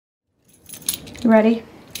Ready?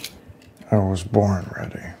 I was born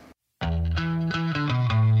ready.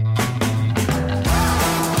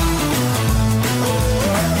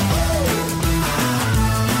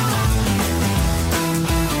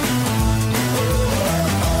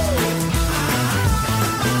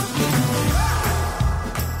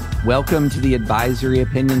 Welcome to the Advisory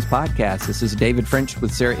Opinions Podcast. This is David French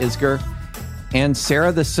with Sarah Isger. And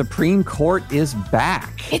Sarah, the Supreme Court is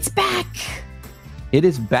back. It's back. It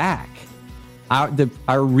is back.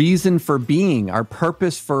 Our reason for being, our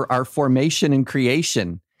purpose for our formation and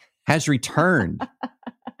creation has returned.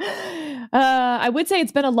 I would say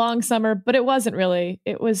it's been a long summer, but it wasn't really.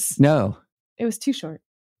 It was too short.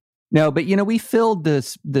 No, but we filled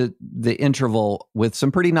the interval with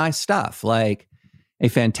some pretty nice stuff, like a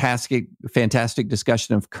fantastic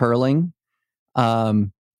discussion of curling. I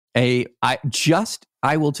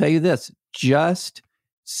will tell you this, just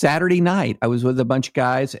Saturday night, I was with a bunch of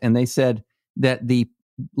guys and they said that the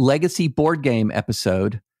Legacy board game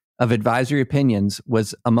episode of Advisory Opinions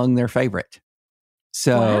was among their favorite.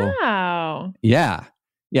 So, wow. Yeah.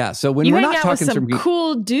 So when you we're hang not out talking with some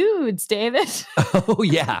cool dudes, David. Oh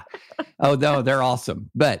yeah. Oh no, they're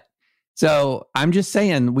awesome. But so I'm just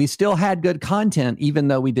saying we still had good content, even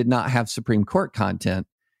though we did not have Supreme Court content.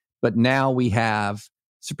 But now we have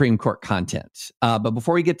Supreme Court content. But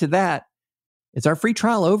before we get to that, is our free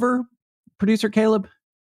trial over, producer Caleb?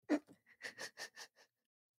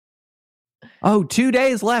 Oh, 2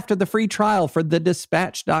 days left of the free trial for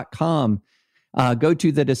thedispatch.com. Go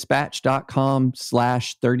to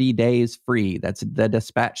thedispatch.com/30 days free. That's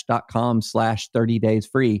thedispatch.com/30 days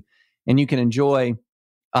free. And you can enjoy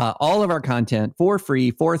all of our content for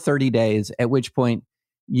free for 30 days, at which point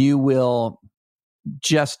you'll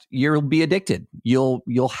be addicted.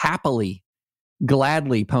 You'll happily,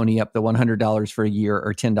 gladly pony up the $100 for a year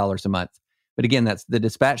or $10 a month. But again, that's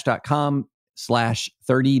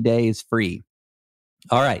thedispatch.com/30 days free.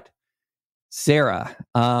 All right, Sarah,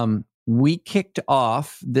 we kicked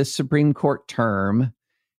off this Supreme Court term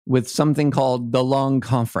with something called the Long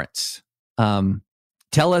Conference. Tell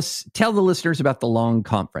the listeners about the Long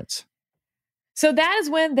Conference. So that is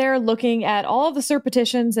when they're looking at all of the cert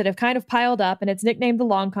petitions that have kind of piled up, and it's nicknamed the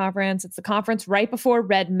Long Conference. It's the conference right before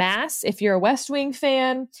Red Mass, if you're a West Wing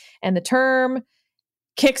fan, and the term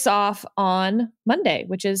kicks off on Monday,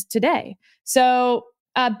 which is today. So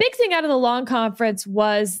a big thing out of the Long Conference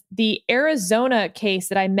was the Arizona case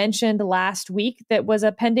that I mentioned last week that was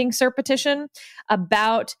a pending cert petition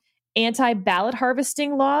about anti-ballot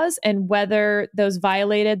harvesting laws and whether those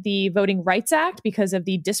violated the Voting Rights Act because of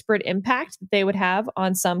the disparate impact that they would have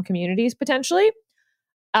on some communities potentially.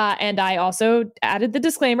 And I also added the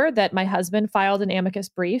disclaimer that my husband filed an amicus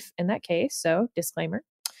brief in that case. So disclaimer.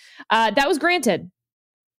 That was granted.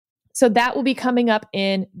 So that will be coming up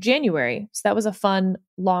in January. So that was a fun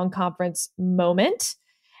Long Conference moment.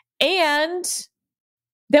 And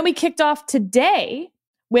then we kicked off today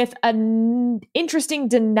with an interesting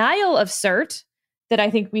denial of cert that I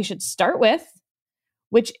think we should start with,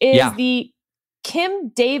 which is the Kim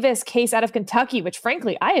Davis case out of Kentucky, which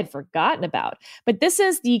frankly I had forgotten about. But this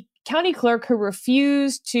is the county clerk who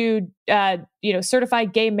refused to certify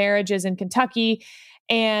gay marriages in Kentucky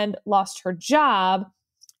and lost her job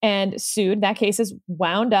and sued. That case is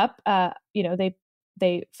wound up.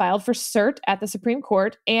 They filed for cert at the Supreme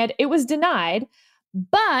Court and it was denied,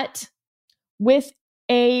 but with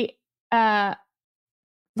a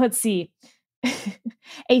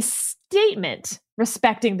a statement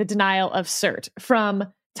respecting the denial of cert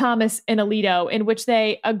from Thomas and Alito, in which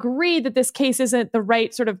they agree that this case isn't the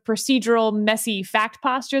right sort of procedural, messy fact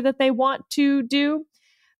posture that they want to do.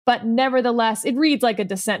 But nevertheless, it reads like a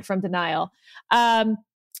dissent from denial.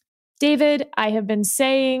 David, I have been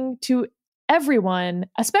saying to everyone,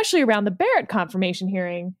 especially around the Barrett confirmation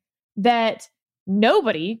hearing, that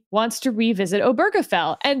nobody wants to revisit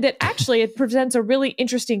Obergefell, and that actually it presents a really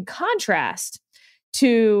interesting contrast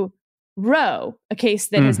to Roe, a case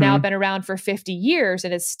that has now been around for 50 years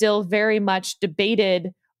and is still very much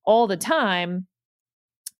debated all the time,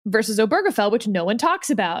 versus Obergefell, which no one talks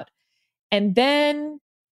about. And then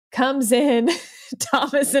comes in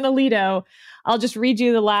Thomas and Alito. I'll just read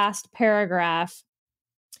you the last paragraph.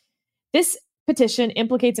 This petition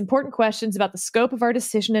implicates important questions about the scope of our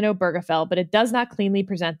decision in Obergefell, but it does not cleanly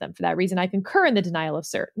present them. For that reason, I concur in the denial of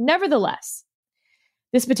cert. Nevertheless,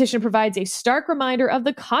 this petition provides a stark reminder of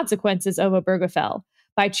the consequences of Obergefell.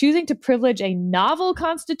 By choosing to privilege a novel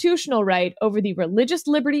constitutional right over the religious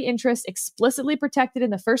liberty interests explicitly protected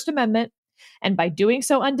in the First Amendment, and by doing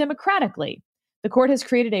so undemocratically, the court has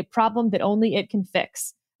created a problem that only it can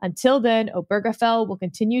fix. Until then, Obergefell will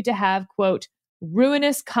continue to have, quote,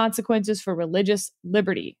 ruinous consequences for religious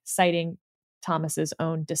liberty, citing Thomas's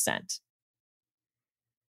own dissent.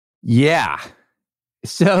 Yeah.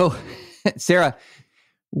 So, Sarah,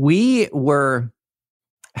 we were,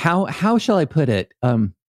 how shall I put it?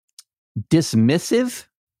 Dismissive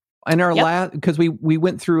in our last, because we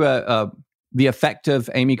went through the effect of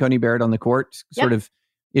Amy Coney Barrett on the court, sort of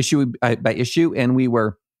issue by issue, and we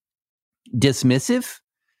were dismissive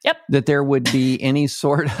that there would be any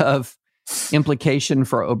sort of implication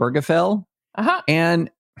for Obergefell. And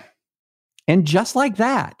just like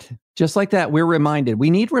that, we're reminded, we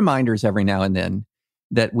need reminders every now and then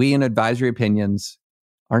that we in advisory opinions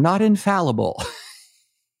are not infallible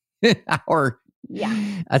in our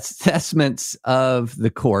assessments of the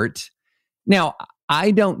court. Now,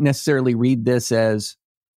 I don't necessarily read this as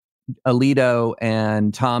Alito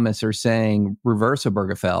and Thomas are saying reverse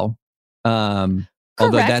Obergefell.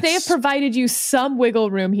 Correct. They have provided you some wiggle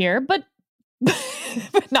room here, but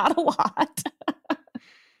not a lot.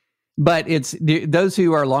 But it's those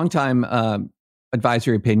who are longtime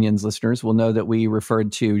advisory opinions listeners will know that we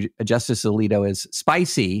referred to Justice Alito as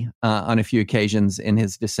spicy on a few occasions in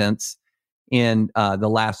his dissents in the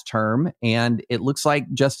last term. And it looks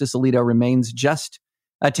like Justice Alito remains just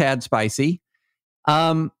a tad spicy.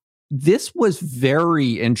 This was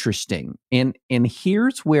very interesting. And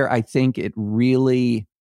here's where I think it really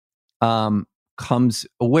comes,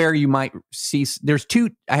 where you might see,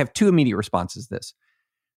 I have two immediate responses to this.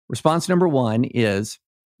 Response number one is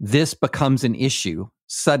this becomes an issue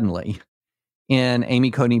suddenly in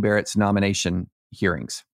Amy Coney Barrett's nomination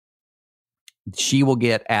hearings. She will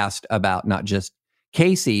get asked about not just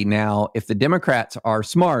Casey. Now, if the Democrats are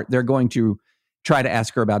smart, they're going to try to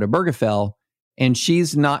ask her about Obergefell, and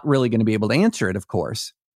she's not really going to be able to answer it, of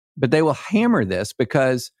course. But they will hammer this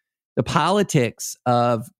because the politics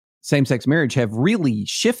of same-sex marriage have really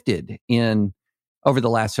shifted over the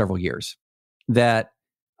last several years. That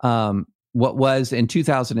what was in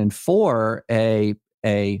 2004 a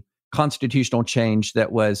constitutional change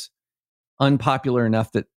that was unpopular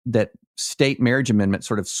enough that state marriage amendments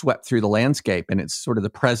sort of swept through the landscape, and it's sort of the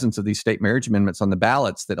presence of these state marriage amendments on the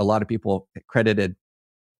ballots that a lot of people credited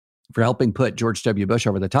for helping put George W. Bush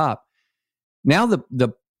over the top. Now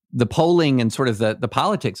the polling and sort of the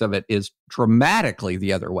politics of it is dramatically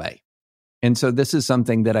the other way. And so this is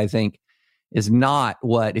something that I think is not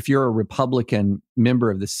what, if you're a Republican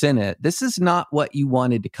member of the Senate, this is not what you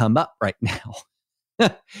wanted to come up right now.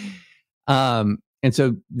 And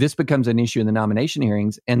so this becomes an issue in the nomination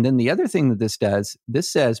hearings. And then the other thing that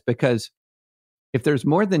this says, because if there's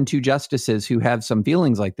more than two justices who have some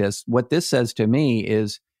feelings like this, what this says to me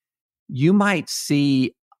is you might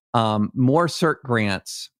see more cert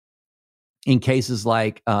grants in cases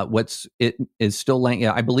like I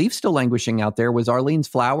believe still languishing out there. Was Arlene's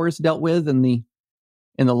Flowers dealt with in the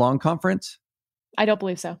long conference? I don't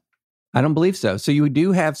believe so. I don't believe so. So you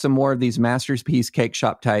do have some more of these masterpiece cake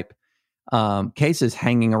shop type cases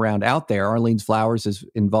hanging around out there. Arlene's Flowers is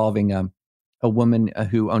involving a woman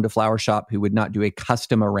who owned a flower shop who would not do a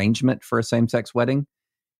custom arrangement for a same-sex wedding,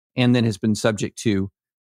 and then has been subject to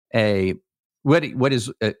what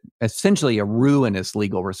is essentially a ruinous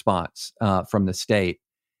legal response from the state.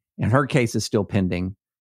 And her case is still pending.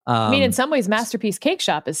 I mean, in some ways, Masterpiece Cake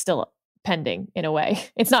Shop is still pending in a way.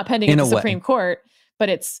 It's not pending in the Supreme Court, but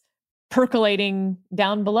it's percolating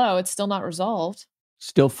down below. It's still not resolved.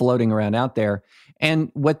 Still floating around out there. And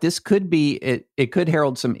what this could be, it could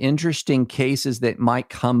herald some interesting cases that might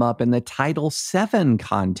come up in the Title VII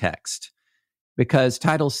context, because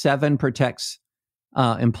Title VII protects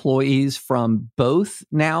employees from both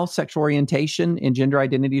now sexual orientation and gender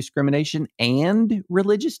identity discrimination and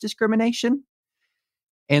religious discrimination.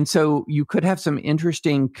 And so you could have some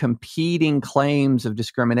interesting competing claims of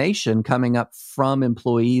discrimination coming up from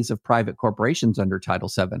employees of private corporations under Title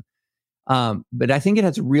VII. But I think it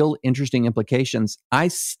has real interesting implications. I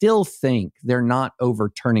still think they're not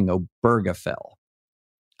overturning Obergefell.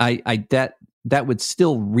 That would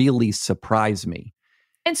still really surprise me.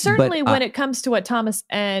 And certainly when it comes to what Thomas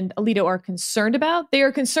and Alito are concerned about, they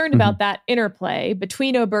are concerned about that interplay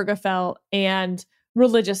between Obergefell and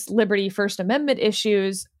religious liberty First Amendment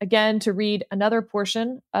issues. Again, to read another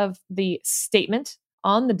portion of the statement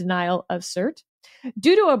on the denial of cert.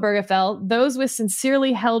 Due to Obergefell, those with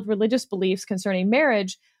sincerely held religious beliefs concerning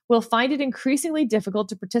marriage will find it increasingly difficult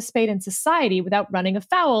to participate in society without running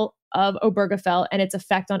afoul of Obergefell and its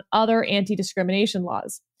effect on other anti-discrimination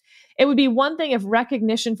laws. It would be one thing if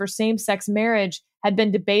recognition for same-sex marriage had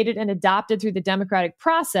been debated and adopted through the democratic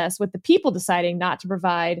process, with the people deciding not to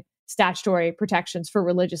provide statutory protections for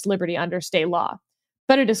religious liberty under state law.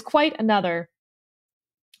 But it is quite another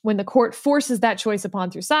when the court forces that choice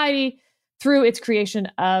upon society through its creation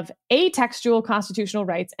of atextual constitutional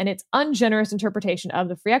rights and its ungenerous interpretation of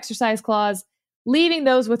the Free Exercise Clause, leaving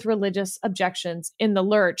those with religious objections in the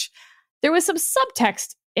lurch. There was some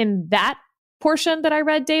subtext in that portion that I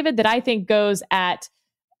read, David, that I think goes at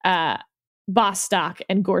Bostock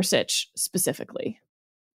and Gorsuch specifically.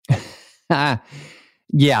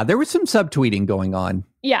 Yeah, there was some subtweeting going on.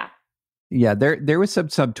 Yeah, there was some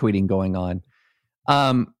subtweeting going on.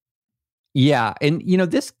 Yeah, and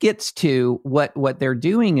this gets to what they're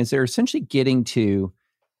doing is they're essentially getting to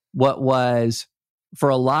what was, for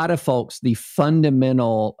a lot of folks, the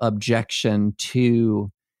fundamental objection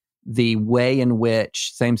to the way in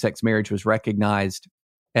which same-sex marriage was recognized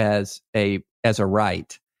as a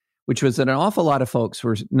right, which was that an awful lot of folks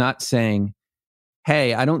were not saying,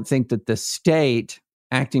 hey, I don't think that the state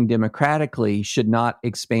acting democratically should not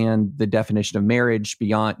expand the definition of marriage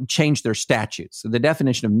beyond, change their statutes. So the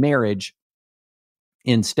definition of marriage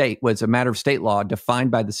in state was a matter of state law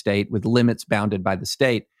defined by the state with limits bounded by the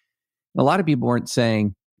state. And a lot of people weren't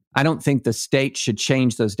saying, I don't think the state should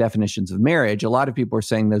change those definitions of marriage. A lot of people are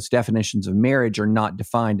saying those definitions of marriage are not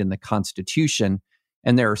defined in the Constitution.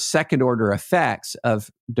 And there are second order effects of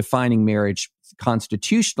defining marriage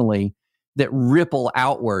constitutionally that ripple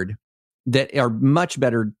outward that are much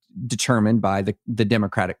better determined by the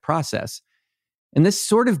democratic process. And this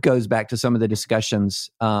sort of goes back to some of the discussions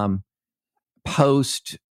after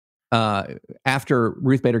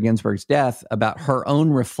Ruth Bader Ginsburg's death about her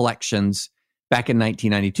own reflections back in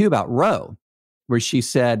 1992 about Roe, where she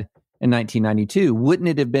said in 1992, wouldn't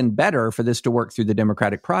it have been better for this to work through the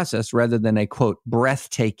democratic process rather than a, quote,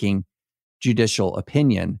 breathtaking judicial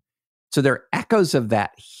opinion? So there are echoes of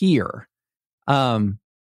that here.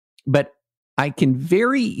 But I can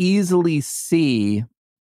very easily see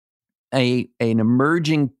an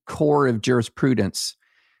emerging core of jurisprudence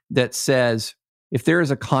that says if there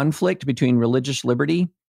is a conflict between religious liberty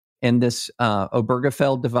and this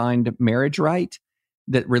Obergefell divined marriage right,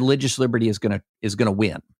 that religious liberty is going to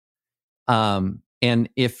win. And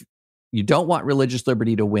if you don't want religious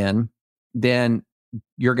liberty to win, then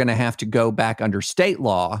you're going to have to go back under state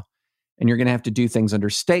law, and you're going to have to do things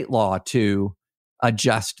under state law to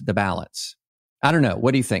adjust the balance. I don't know.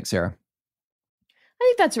 What do you think, Sarah? I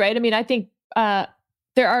think that's right. I mean, I think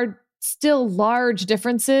there are still large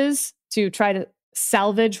differences to try to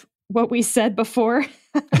salvage what we said before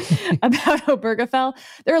about Obergefell.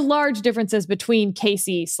 There are large differences between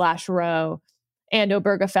Casey/Roe and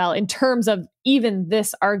Obergefell in terms of even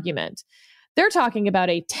this argument. They're talking about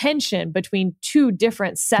a tension between two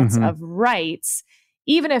different sets of rights.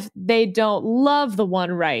 Even if they don't love the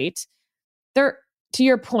one right, they're, to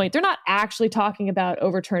your point, they're not actually talking about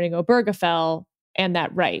overturning Obergefell and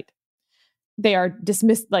that right. They are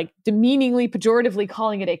dismissed, like demeaningly, pejoratively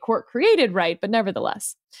calling it a court-created right, but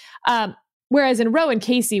nevertheless. Whereas in Roe and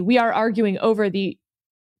Casey, we are arguing over the,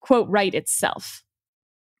 quote, right itself.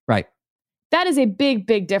 Right. That is a big,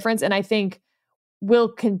 big difference, and I think will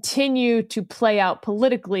continue to play out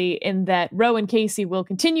politically in that Roe and Casey will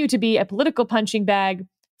continue to be a political punching bag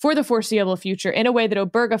for the foreseeable future in a way that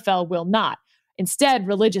Obergefell will not. Instead,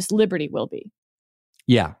 religious liberty will be.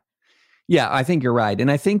 Yeah. Yeah, I think you're right.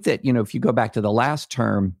 And I think that, if you go back to the last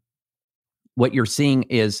term, what you're seeing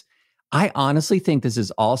is, I honestly think this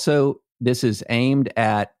is aimed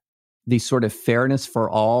at the sort of fairness for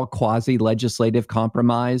all quasi-legislative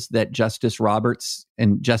compromise that Justices Roberts,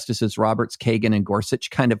 Kagan, and Gorsuch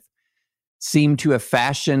kind of seem to have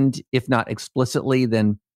fashioned, if not explicitly,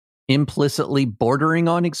 then implicitly bordering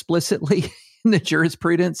on explicitly in the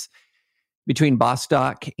jurisprudence between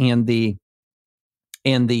Bostock and the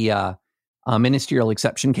ministerial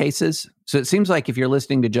exception cases. So it seems like if you're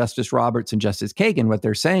listening to Justice Roberts and Justice Kagan, what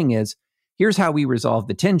they're saying is, here's how we resolve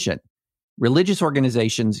the tension. Religious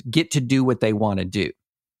organizations get to do what they want to do.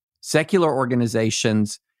 Secular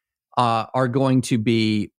organizations are going to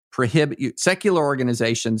be secular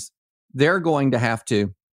organizations, they're going to have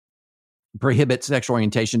to prohibit sexual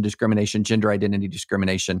orientation discrimination, gender identity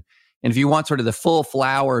discrimination. And if you want sort of the full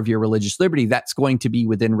flower of your religious liberty, that's going to be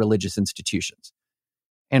within religious institutions.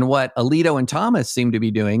 And what Alito and Thomas seem to be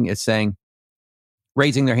doing is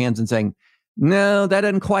raising their hands and saying, no, that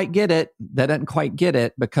doesn't quite get it. That doesn't quite get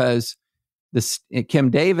it, because Kim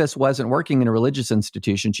Davis wasn't working in a religious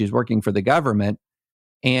institution. She's working for the government.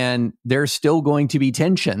 And there's still going to be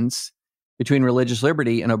tensions between religious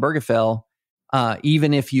liberty and Obergefell,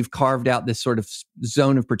 even if you've carved out this sort of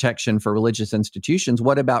zone of protection for religious institutions.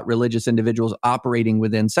 What about religious individuals operating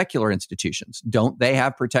within secular institutions? Don't they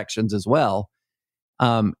have protections as well?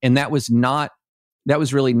 And that was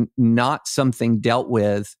really not something dealt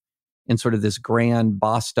with in sort of this grand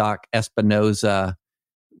Bostock Espinoza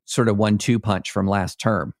sort of 1-2 punch from last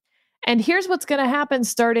term. And here's what's going to happen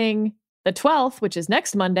starting the 12th, which is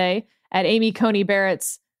next Monday, at Amy Coney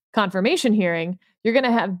Barrett's confirmation hearing. You're going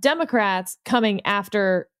to have Democrats coming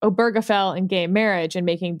after Obergefell and gay marriage and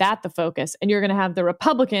making that the focus. And you're going to have the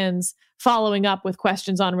Republicans following up with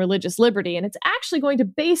questions on religious liberty. And it's actually going to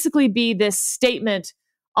basically be this statement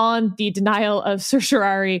on the denial of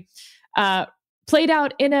certiorari played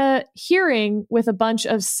out in a hearing with a bunch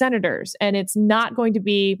of senators. And it's not going to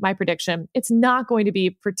be, my prediction, it's not going to be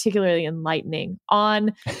particularly enlightening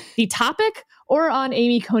on the topic or on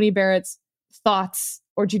Amy Coney Barrett's thoughts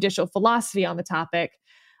or judicial philosophy on the topic.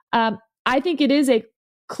 I think it is a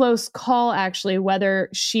close call, actually, whether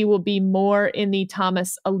she will be more in the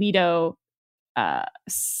Thomas Alito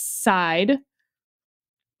side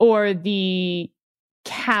or the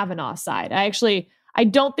Kavanaugh side. I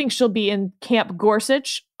don't think she'll be in Camp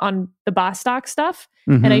Gorsuch on the Bostock stuff.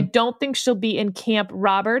 Mm-hmm. And I don't think she'll be in Camp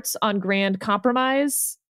Roberts on grand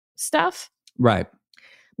compromise stuff. Right.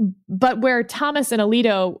 But where Thomas and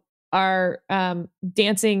Alito are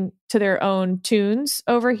dancing to their own tunes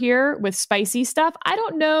over here with spicy stuff, I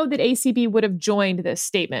don't know that ACB would have joined this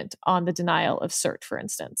statement on the denial of cert, for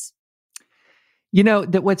instance. You know,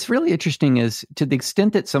 that what's really interesting is to the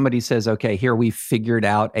extent that somebody says, okay, here we figured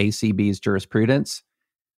out ACB's jurisprudence,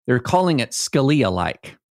 they're calling it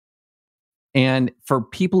Scalia-like. And for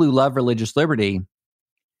people who love religious liberty,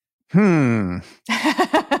 You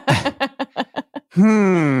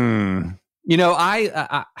know,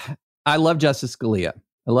 I love Justice Scalia.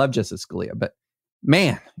 But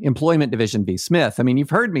man, Employment Division v. Smith. I mean, you've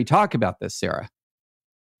heard me talk about this, Sarah.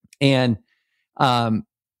 And,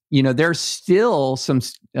 you know, there's still some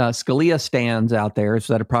Scalia stands out there. Is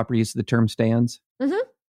that a proper use of the term stands? Mm-hmm.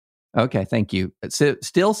 Okay, thank you. So,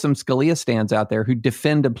 still some Scalia stands out there who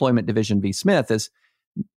defend Employment Division v. Smith as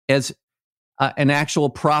an actual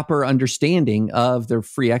proper understanding of the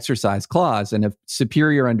free exercise clause and a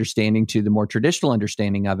superior understanding to the more traditional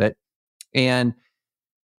understanding of it. And,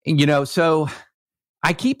 you know, so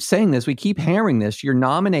I keep saying this, we keep hammering this, you're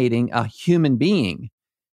nominating a human being.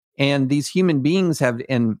 And these human beings have,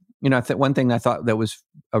 and, you know, one thing I thought that was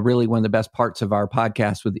really one of the best parts of our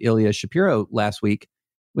podcast with Ilya Shapiro last week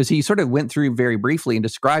was he sort of went through very briefly and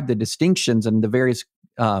described the distinctions and the various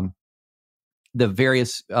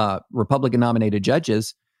Republican-nominated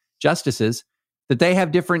justices, that they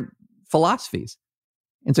have different philosophies.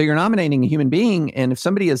 And so you're nominating a human being, and if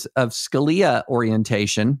somebody is of Scalia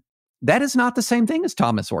orientation, that is not the same thing as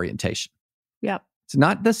Thomas orientation. Yeah. It's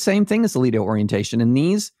not the same thing as Alito orientation. And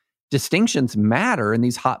these distinctions matter in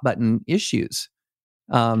these hot-button issues.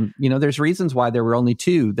 You know, there's reasons why there were only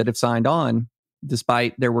 2 that have signed on,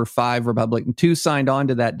 despite there were 5 Republican, 2 signed on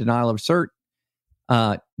to that denial of cert.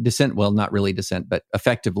 Dissent, well, not really dissent, but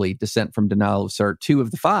effectively dissent from denial of cert. 2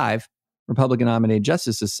 of the 5 Republican-nominated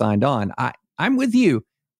justices signed on. I'm with you.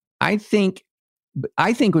 I think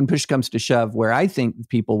when push comes to shove, where I think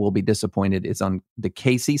people will be disappointed is on the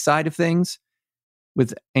Casey side of things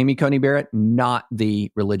with Amy Coney Barrett, not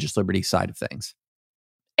the religious liberty side of things.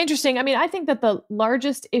 Interesting. I mean, I think that the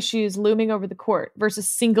largest issues looming over the court versus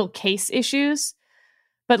single case issues,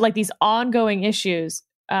 but like these ongoing issues,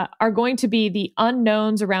 are going to be the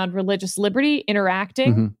unknowns around religious liberty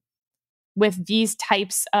interacting with these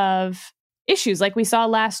types of issues like we saw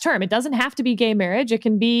last term. It doesn't have to be gay marriage. It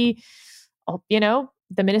can be, you know,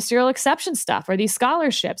 the ministerial exception stuff or these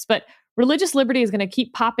scholarships. But religious liberty is going to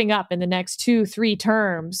keep popping up in the next 2-3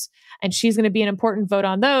 terms, and she's going to be an important vote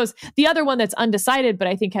on those. The other one that's undecided, but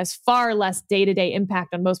I think has far less day-to-day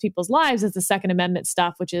impact on most people's lives, is the Second Amendment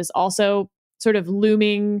stuff, which is also sort of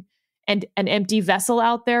looming and an empty vessel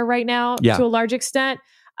out there right now to a large extent.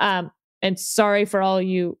 And sorry for all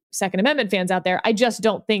you Second Amendment fans out there. I just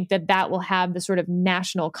don't think that will have the sort of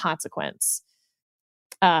national consequence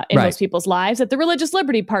in most people's lives that the religious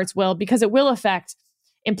liberty parts will, because it will affect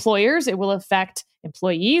employers, it will affect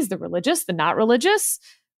employees, the religious, the not religious,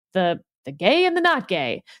 the gay and the not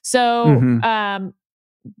gay. So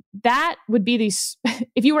that would be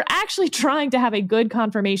if you were actually trying to have a good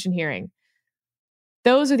confirmation hearing,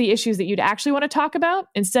 those are the issues that you'd actually want to talk about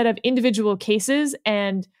instead of individual cases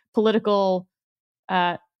and political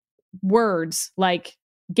words like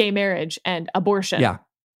gay marriage and abortion. Yeah.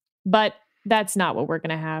 But that's not what we're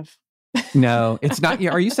going to have. No, it's not.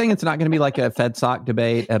 Are you saying it's not going to be like a FedSoc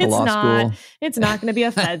debate at a law school? It's not going to be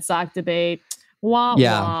a FedSoc debate. Wah,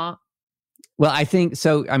 wah. Well, I think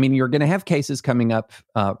so. I mean, you're going to have cases coming up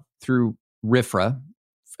through RFRA,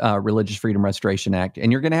 Religious Freedom Restoration Act,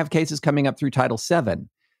 and you're going to have cases coming up through Title VII.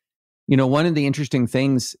 one of the interesting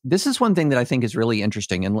things, this is one thing that I think is really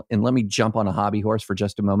interesting, and let me jump on a hobby horse for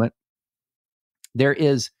just a moment. There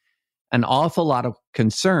is an awful lot of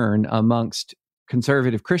concern amongst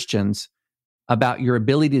conservative Christians about your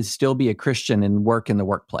ability to still be a Christian and work in the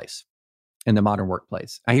workplace, in the modern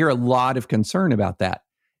workplace. I hear a lot of concern about that.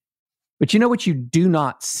 But what you do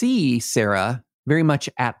not see, Sarah, very much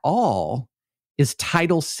at all, is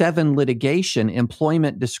Title VII litigation,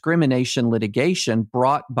 employment discrimination litigation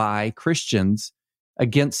brought by Christians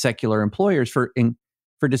against secular employers for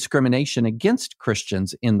discrimination against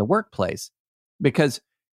Christians in the workplace.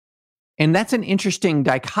 And that's an interesting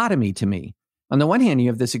dichotomy to me. On the one hand, you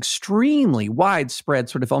have this extremely widespread,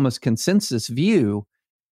 sort of almost consensus view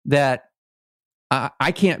that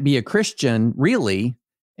I can't be a Christian, really,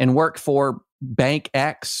 and work for Bank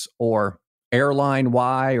X or Airline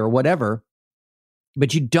Y or whatever.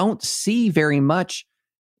 But you don't see very much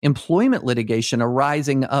employment litigation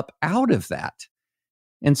arising up out of that.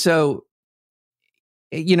 And so,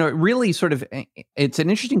 it really sort of, it's an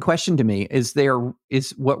interesting question to me. Is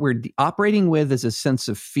what we're operating with is a sense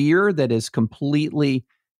of fear that is completely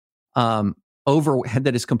overwhelmed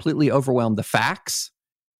the facts,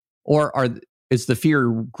 or is the fear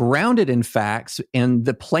grounded in facts and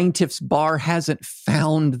the plaintiff's bar hasn't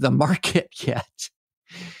found the market yet?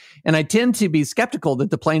 And I tend to be skeptical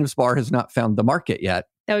that the plaintiff's bar has not found the market yet.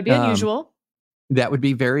 That would be unusual. That would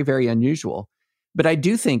be very, very unusual. But I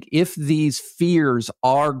do think if these fears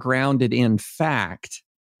are grounded in fact,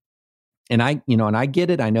 and I get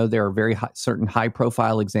it. I know there are certain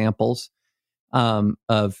high-profile examples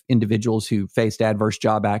of individuals who faced adverse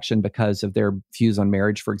job action because of their views on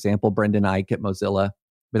marriage. For example, Brendan Eich at Mozilla.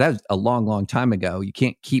 But that was a long, long time ago. You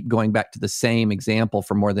can't keep going back to the same example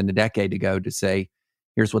for more than a decade ago to say,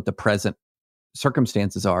 here's what the present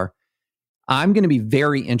circumstances are. I'm going to be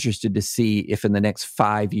very interested to see if in the next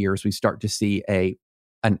 5 years we start to see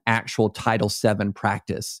an actual Title VII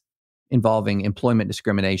practice involving employment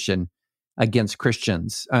discrimination against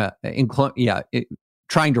Christians,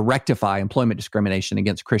 trying to rectify employment discrimination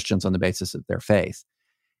against Christians on the basis of their faith.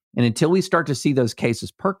 And until we start to see those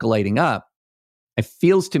cases percolating up, it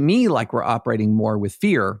feels to me like we're operating more with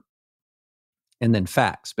fear and then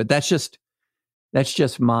facts. But that's just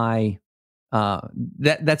my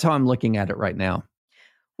that's how I'm looking at it right now.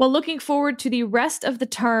 Well, looking forward to the rest of the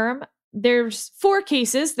term, there's 4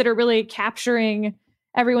 cases that are really capturing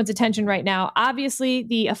everyone's attention right now. Obviously,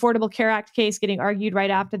 the Affordable Care Act case getting argued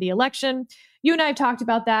right after the election. You and I have talked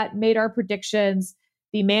about that, made our predictions.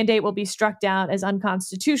 The mandate will be struck down as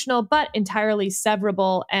unconstitutional, but entirely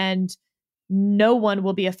severable, and no one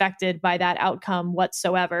will be affected by that outcome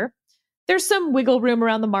whatsoever. There's some wiggle room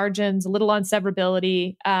around the margins, a little on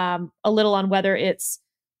severability, a little on whether it's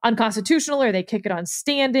unconstitutional or they kick it on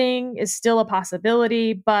standing is still a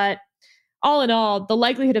possibility. But all in all, the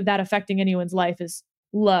likelihood of that affecting anyone's life is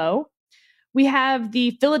low. We have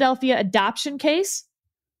the Philadelphia adoption case.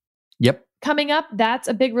 Yep. Coming up. That's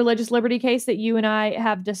a big religious liberty case that you and I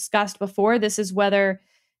have discussed before. This is whether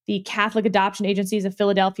the Catholic adoption agencies of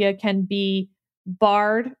Philadelphia can be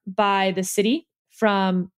barred by the city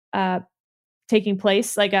from taking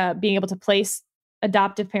place, being able to place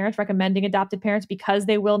adoptive parents, recommending adoptive parents, because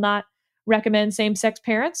they will not recommend same-sex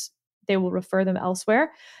parents. They will refer them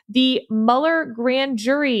elsewhere. The Mueller grand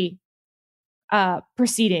jury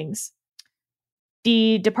proceedings.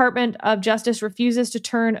 The Department of Justice refuses to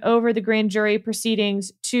turn over the grand jury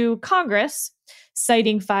proceedings to Congress,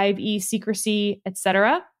 citing 5E secrecy,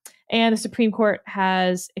 etc. And the Supreme Court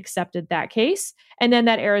has accepted that case. And then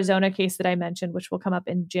that Arizona case that I mentioned, which will come up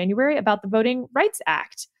in January, about the Voting Rights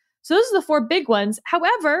Act. So those are the 4 big ones.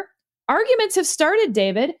 However, arguments have started,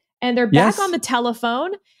 David, and they're back on the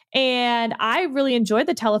telephone. And I really enjoyed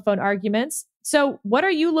the telephone arguments. So what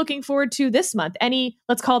are you looking forward to this month? Any,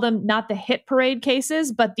 let's call them not the hit parade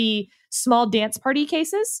cases, but the small dance party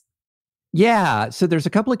cases? Yeah, so there's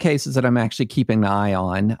a couple of cases that I'm actually keeping an eye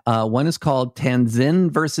on. One is called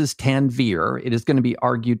Tanzin versus Tanvir. It is going to be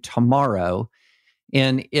argued tomorrow.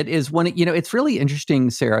 And it is one, it's really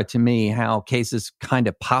interesting, Sarah, to me, how cases kind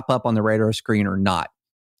of pop up on the radar screen or not,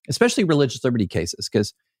 especially religious liberty cases.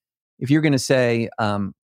 Because if you're going to say,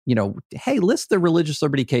 hey, list the religious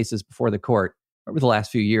liberty cases before the court over the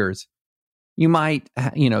last few years, you might,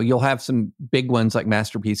 you'll have some big ones like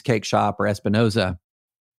Masterpiece Cake Shop or Espinoza.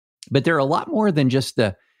 But there are a lot more than just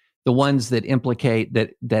the ones that implicate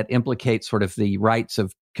sort of the rights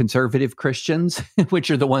of conservative Christians, which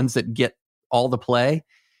are the ones that get all the play.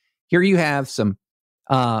 Here you have some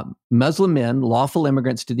Muslim men, lawful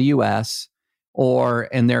immigrants to the U.S.,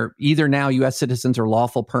 and they're either now U.S. citizens or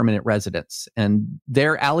lawful permanent residents. And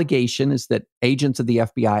their allegation is that agents of the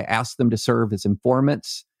FBI asked them to serve as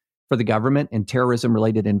informants for the government in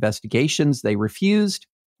terrorism-related investigations. They refused,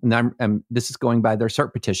 and this is going by their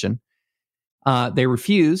cert petition. They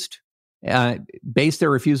refused, based their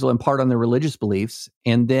refusal in part on their religious beliefs,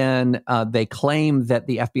 and then they claim that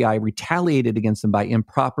the FBI retaliated against them by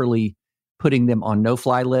improperly putting them on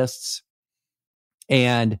no-fly lists,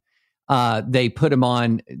 and they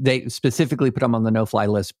specifically put them on the no-fly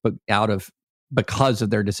list, but because of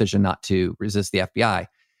their decision not to resist the FBI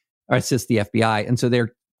or assist the FBI, and so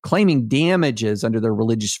they're claiming damages under the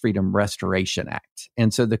Religious Freedom Restoration Act.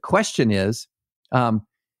 And so the question is,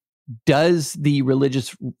 does the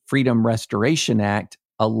Religious Freedom Restoration Act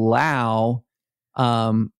allow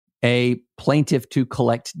a plaintiff to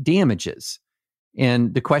collect damages?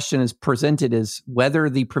 And the question is presented as whether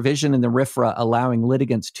the provision in the RFRA allowing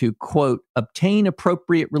litigants to, quote, obtain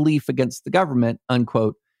appropriate relief against the government,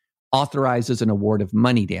 unquote, authorizes an award of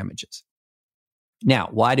money damages. Now,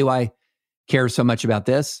 why do I care so much about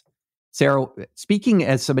this? Sarah, speaking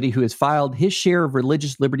as somebody who has filed his share of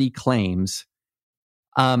religious liberty claims,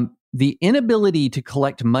 the inability to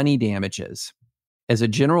collect money damages as a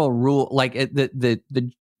general rule, like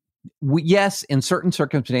yes, in certain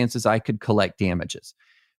circumstances, I could collect damages,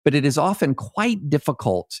 but it is often quite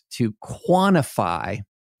difficult to quantify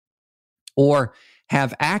or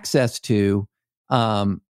have access to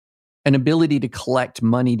an ability to collect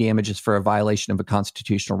money damages for a violation of a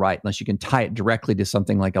constitutional right, unless you can tie it directly to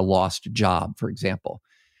something like a lost job, for example.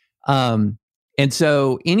 And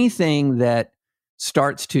so anything that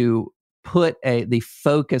starts to put the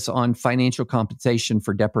focus on financial compensation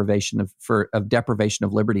for deprivation of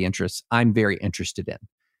liberty interests, I'm very interested in.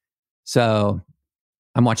 So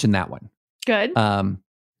I'm watching that one. Good. The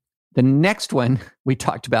next one we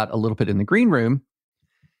talked about a little bit in the green room,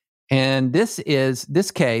 and this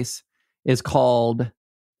case is called,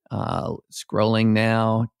 scrolling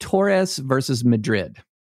now, Torres versus Madrid.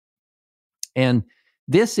 And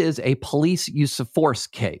this is a police use of force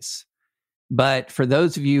case. But for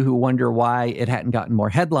those of you who wonder why it hadn't gotten more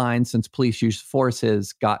headlines, since police use of force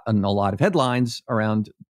has gotten a lot of headlines around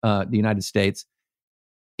the United States,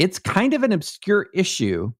 it's kind of an obscure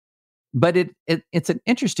issue, but it's an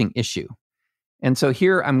interesting issue. And so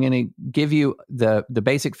here I'm going to give you the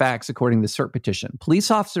basic facts according to the cert petition.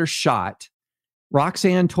 Police officers shot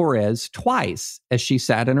Roxanne Torres twice as she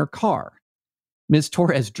sat in her car. Ms.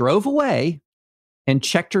 Torres drove away and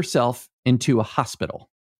checked herself into a hospital.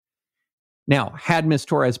 Now, had Ms.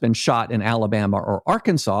 Torres been shot in Alabama or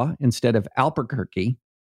Arkansas instead of Albuquerque,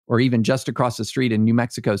 or even just across the street in New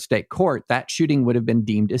Mexico State Court, that shooting would have been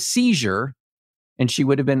deemed a seizure, and she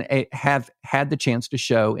would have had the chance to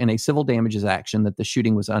show in a civil damages action that the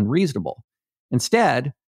shooting was unreasonable.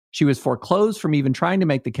 Instead, she was foreclosed from even trying to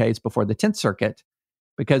make the case before the 10th Circuit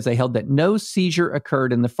because they held that no seizure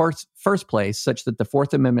occurred in the first place, such that the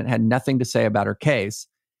Fourth Amendment had nothing to say about her case,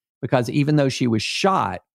 because even though she was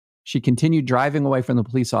shot, she continued driving away from the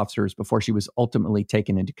police officers before she was ultimately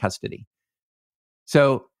taken into custody.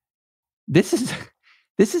 So this is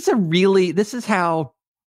how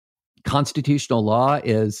constitutional law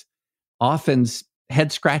is often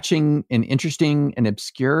head scratching and interesting and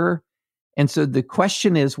obscure. And so the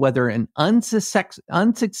question is whether an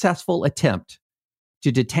unsuccessful attempt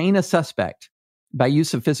to detain a suspect by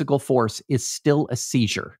use of physical force is still a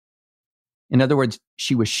seizure. In other words,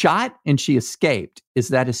 she was shot and she escaped. Is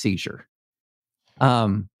that a seizure?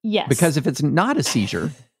 Yes. Because if it's not a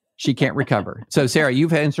seizure, she can't recover. So, Sarah,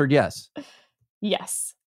 you've answered yes.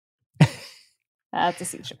 Yes. That's a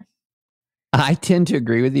seizure. I tend to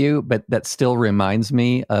agree with you, but that still reminds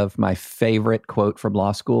me of my favorite quote from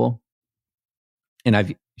law school. And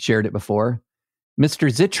I've shared it before. Mr.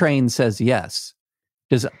 Zittrain says yes.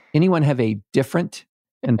 Does anyone have a different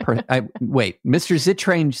wait, Mr.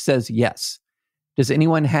 Zittrain says yes. Does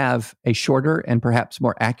anyone have a shorter and perhaps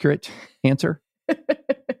more accurate answer?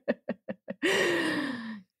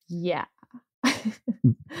 Yeah.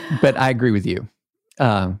 But I agree with you.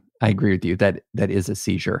 I agree with you that is a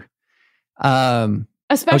seizure.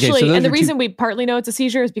 Especially, and the reason we partly know it's a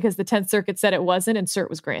seizure is because the 10th Circuit said it wasn't and cert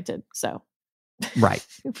was granted. So, right.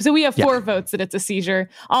 So we have 4 votes that it's a seizure.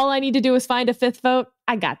 All I need to do is find a 5th vote.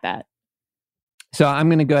 I got that. So I'm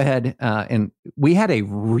going to go ahead and we had a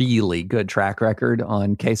really good track record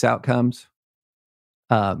on case outcomes.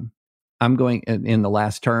 I'm going in the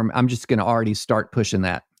last term. I'm just going to already start pushing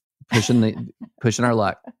our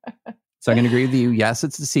luck. So I'm going to agree with you. Yes,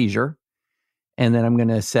 it's a seizure. And then I'm going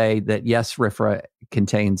to say that yes, RFRA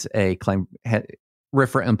contains a claim.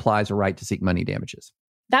 RFRA implies a right to seek money damages.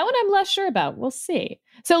 That one I'm less sure about. We'll see.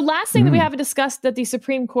 So last thing that we haven't discussed that the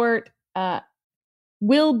Supreme Court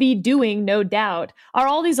will be doing, no doubt, are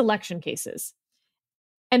all these election cases.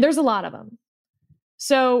 And there's a lot of them.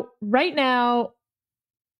 So right now,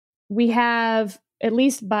 we have, at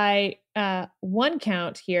least by one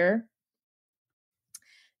count here,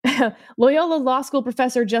 Loyola Law School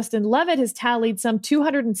professor Justin Levitt has tallied some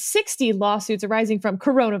 260 lawsuits arising from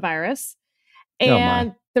coronavirus.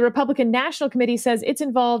 And the Republican National Committee says it's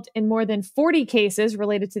involved in more than 40 cases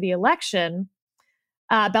related to the election,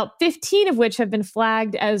 about 15 of which have been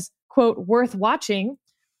flagged as, quote, worth watching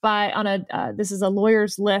this is a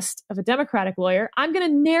lawyer's list of a Democratic lawyer. I'm going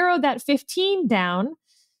to narrow that 15 down.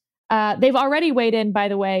 They've already weighed in, by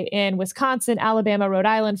the way, in Wisconsin, Alabama, Rhode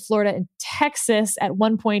Island, Florida, and Texas at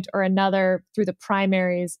one point or another through the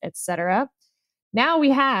primaries, etc. Now we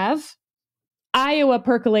have Iowa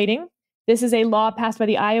percolating. This is a law passed by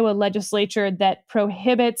the Iowa legislature that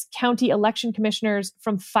prohibits county election commissioners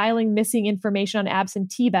from filing missing information on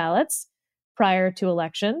absentee ballots prior to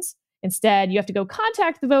elections. Instead, you have to go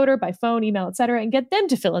contact the voter by phone, email, etc., and get them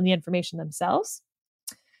to fill in the information themselves.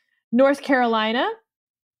 North Carolina,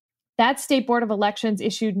 that state board of elections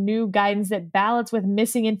issued new guidance that ballots with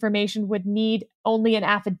missing information would need only an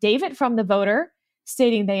affidavit from the voter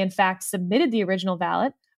stating they in fact submitted the original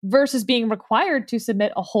ballot versus being required to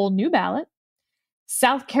submit a whole new ballot.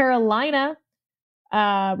 South Carolina,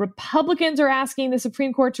 Republicans are asking the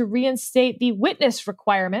Supreme Court to reinstate the witness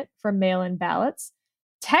requirement for mail-in ballots.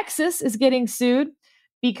 Texas is getting sued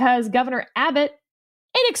because Governor Abbott,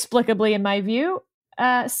 inexplicably in my view,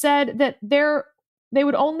 said that they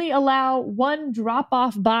would only allow one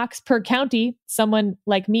drop-off box per county. Someone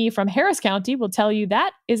like me from Harris County will tell you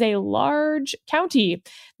that is a large county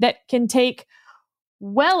that can take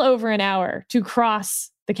well over an hour to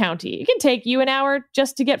cross the county. It can take you an hour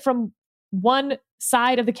just to get from one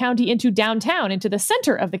side of the county into downtown, into the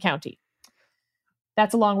center of the county.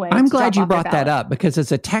 That's a long way. I'm glad you brought that up, because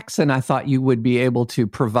as a Texan, I thought you would be able to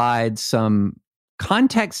provide some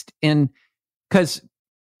context because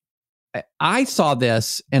I saw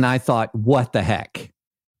this and I thought, what the heck?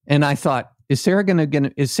 And I thought, is Sarah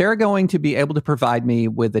going to be able to provide me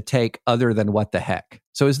with a take other than what the heck?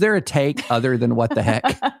 So is there a take other than what the heck?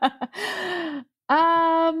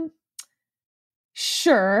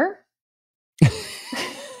 Sure.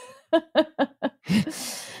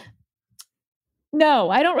 No,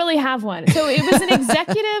 I don't really have one. So it was an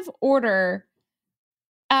executive order.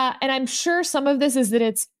 And I'm sure some of this is that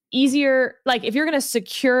it's easier. Like if you're going to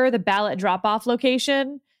secure the ballot drop-off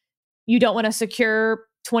location, you don't want to secure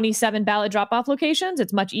 27 ballot drop-off locations.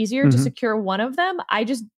 It's much easier to secure one of them. I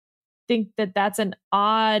just think that that's an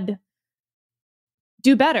odd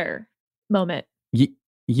do better moment.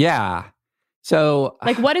 Yeah. So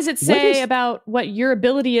like, what does it say about what your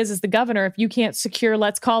ability is as the governor if you can't secure,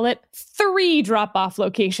 let's call it 3 drop-off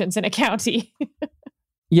locations in a county?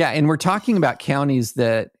 Yeah. And we're talking about counties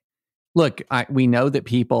that, look, we know that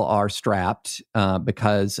people are strapped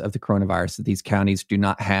because of the coronavirus, that these counties they're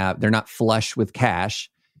not flush with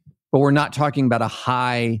cash, but we're not talking about a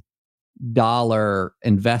high dollar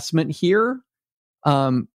investment here.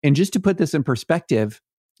 And just to put this in perspective,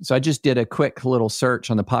 so I just did a quick little search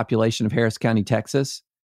on the population of Harris County, Texas.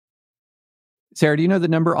 Sarah, do you know the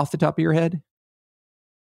number off the top of your head?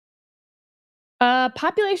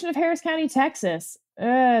 Population of Harris County, Texas.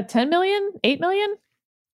 10 million? 8 million?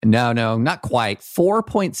 No, not quite.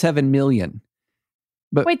 4.7 million.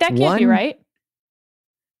 But wait, that can't be right.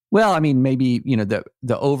 Well, I mean, maybe,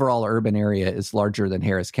 the overall urban area is larger than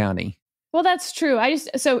Harris County. Well, that's true.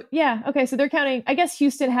 So they're counting, I guess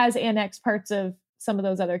Houston has annexed parts of some of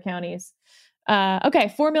those other counties. 4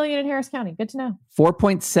 million in Harris County. Good to know.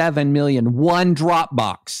 4.7 million. One drop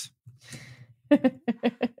box.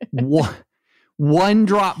 One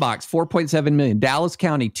drop box, 4.7 million. Dallas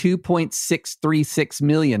County, 2.636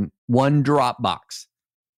 million. One drop box.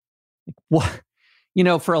 What?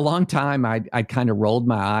 For a long time, I kind of rolled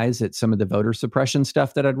my eyes at some of the voter suppression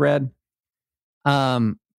stuff that I'd read.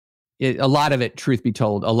 A lot of it, truth be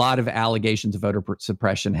told, a lot of allegations of voter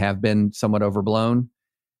suppression have been somewhat overblown.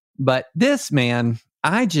 But this, man,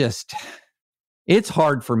 it's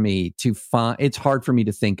hard for me to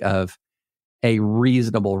think of a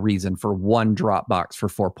reasonable reason for one drop box for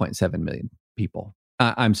 4.7 million people.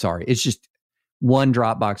 I'm sorry. It's just one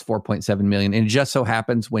drop box, 4.7 million. And it just so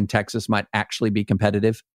happens when Texas might actually be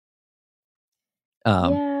competitive.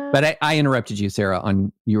 But I interrupted you, Sarah,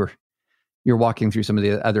 on you're walking through some of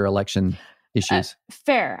the other election issues.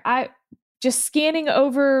 Fair. I just scanning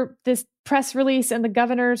over this press release and the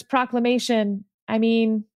governor's proclamation. I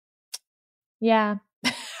mean, yeah,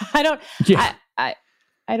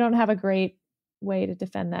 I I don't have a great way to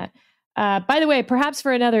defend that. By the way, perhaps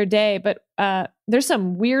for another day, but there's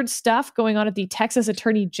some weird stuff going on at the Texas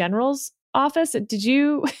Attorney General's office. Did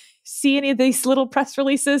you see any of these little press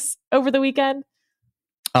releases over the weekend?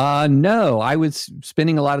 No, I was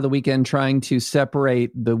spending a lot of the weekend trying to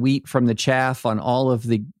separate the wheat from the chaff on all of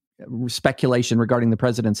the speculation regarding the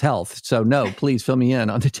president's health. So no, please fill me in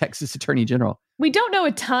on the Texas Attorney General. We don't know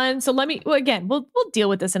a ton. So we'll deal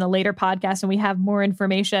with this in a later podcast when we have more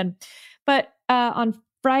information. But on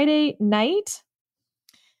Friday night,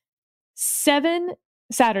 Saturday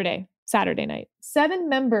night, 7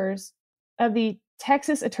 members of the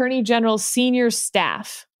Texas Attorney General's senior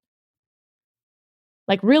staff,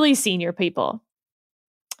 like really senior people,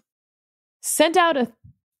 sent out a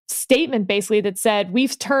statement basically that said,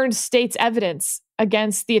 we've turned state's evidence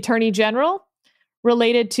against the Attorney General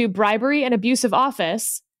related to bribery and abuse of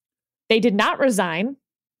office. They did not resign.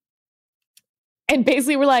 And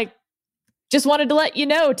basically we're like, just wanted to let you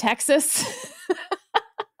know, Texas.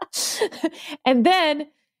 And then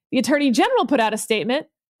the Attorney General put out a statement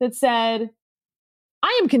that said,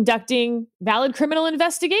 I am conducting valid criminal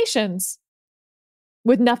investigations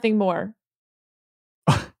with nothing more.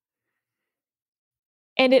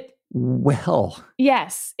 And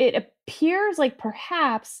yes, it appears like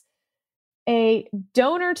perhaps a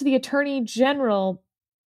donor to the Attorney General,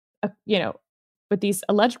 with these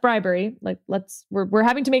alleged bribery, like we're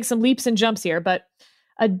having to make some leaps and jumps here, but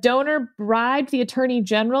a donor bribed the Attorney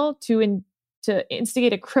General to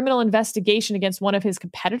instigate a criminal investigation against one of his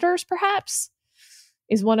competitors, perhaps,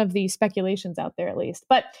 is one of the speculations out there, at least.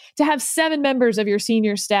 But to have 7 members of your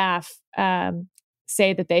senior staff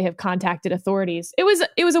say that they have contacted authorities, it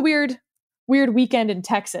was a weird weekend in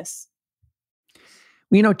Texas.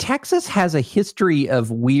 Texas has a history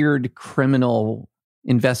of weird criminal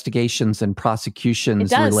investigations and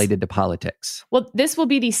prosecutions related to politics. Well, this will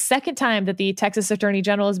be the second time that the Texas Attorney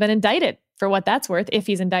General has been indicted, for what that's worth, if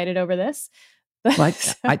he's indicted over this.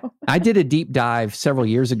 I did a deep dive several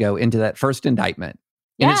years ago into that first indictment.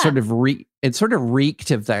 And it sort of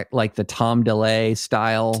reeked of that, like the Tom DeLay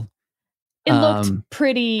style. It looked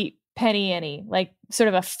pretty penny ante, like sort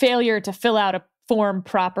of a failure to fill out a form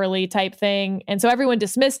properly type thing. And so everyone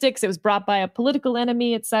dismissed it because it was brought by a political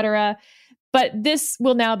enemy, et cetera. But this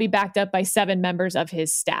will now be backed up by 7 members of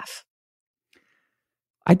his staff.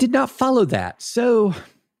 I did not follow that. So,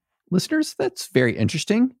 listeners, that's very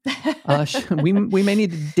interesting. We may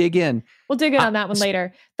need to dig in. We'll dig in on that one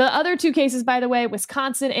later. The other 2 cases, by the way,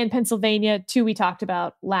 Wisconsin and Pennsylvania, 2 we talked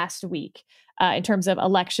about last week in terms of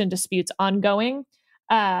election disputes ongoing.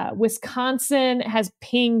 Wisconsin has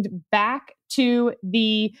pinged back to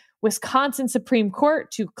the Wisconsin Supreme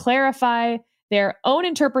Court to clarify their own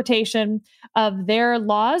interpretation of their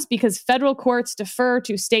laws, because federal courts defer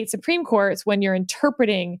to state Supreme Courts when you're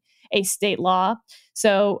interpreting a state law.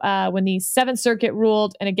 So when the 7th Circuit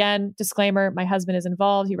ruled, and again, disclaimer, my husband is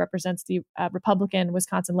involved. He represents the Republican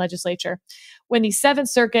Wisconsin legislature. When the 7th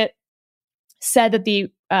Circuit said that the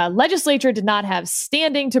legislature did not have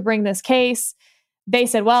standing to bring this case, they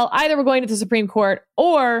said, well, either we're going to the Supreme Court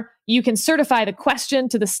or you can certify the question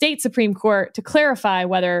to the state Supreme Court to clarify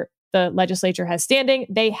whether the legislature has standing.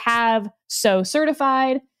 They have so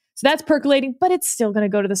certified. So that's percolating, but it's still going to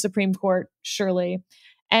go to the Supreme Court, surely.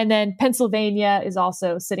 And then Pennsylvania is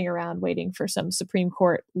also sitting around waiting for some Supreme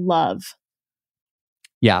Court love.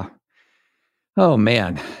 Yeah. Oh,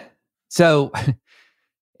 man. So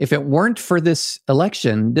if it weren't for this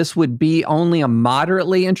election, this would be only a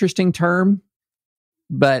moderately interesting term.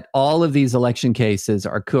 But all of these election cases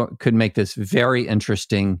could make this very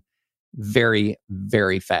interesting, very,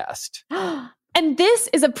 very fast. And this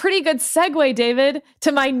is a pretty good segue, David,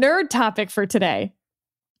 to my nerd topic for today.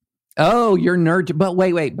 Oh, your nerd. But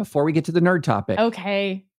wait. Before we get to the nerd topic.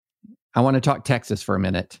 Okay. I want to talk Texas for a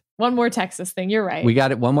minute. One more Texas thing. You're right. We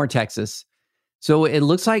got it. One more Texas. So it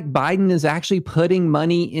looks like Biden is actually putting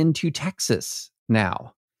money into Texas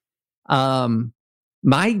now.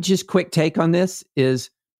 My just quick take on this is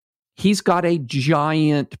he's got a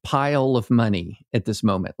giant pile of money at this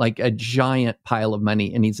moment, like a giant pile of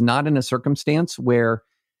money. And he's not in a circumstance where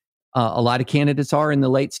a lot of candidates are in the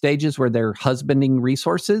late stages where they're husbanding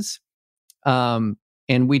resources. And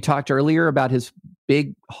we talked earlier about his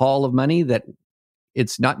big haul of money that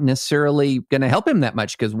it's not necessarily going to help him that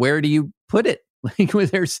much, because where do you put it? Like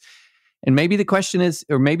and maybe the question is,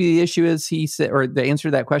 or maybe the issue is he said, or the answer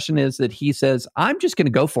to that question is that he says, I'm just going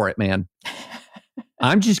to go for it, man.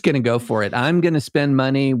 I'm just going to go for it. I'm going to spend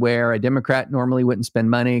money where a Democrat normally wouldn't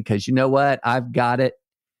spend money, because you know what? I've got it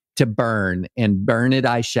to burn, and burn it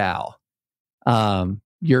I shall.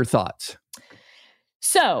 Your thoughts?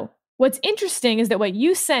 So What's interesting is that what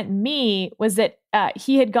you sent me was that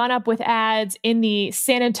he had gone up with ads in the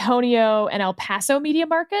San Antonio and El Paso media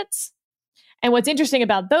markets. And what's interesting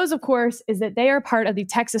about those, of course, is that they are part of the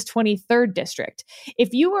Texas 23rd district.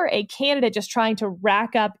 If you were a candidate just trying to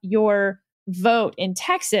rack up your vote in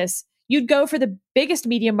Texas, you'd go for the biggest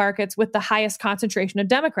media markets with the highest concentration of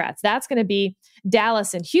Democrats. That's going to be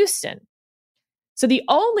Dallas and Houston. So the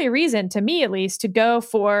only reason, to me at least, to go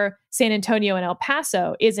for San Antonio and El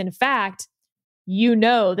Paso is, in fact,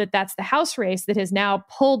 that that's the House race that has now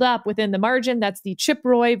pulled up within the margin. That's the Chip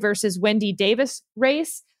Roy versus Wendy Davis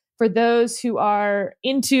race. For those who are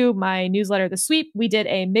into my newsletter, The Sweep, we did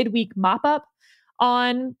a midweek mop-up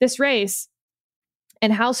on this race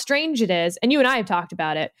and how strange it is. And you and I have talked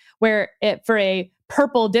about it, for a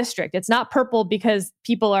purple district, it's not purple because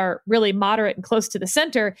people are really moderate and close to the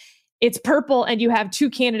center. It's purple and you have two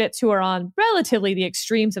candidates who are on relatively the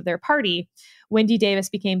extremes of their party. Wendy Davis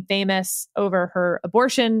became famous over her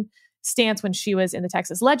abortion stance when she was in the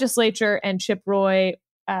Texas legislature, and Chip Roy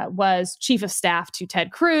was chief of staff to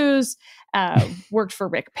Ted Cruz, worked for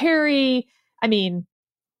Rick Perry. I mean,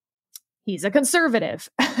 he's a conservative.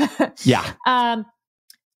 Yeah.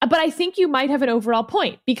 But I think you might have an overall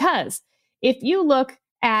point, because if you look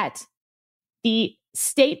at the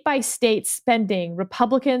state by state spending,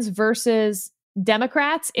 Republicans versus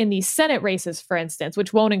Democrats in the Senate races, for instance,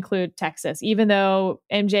 which won't include Texas, even though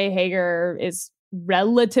MJ Hager is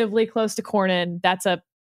relatively close to Cornyn, that's a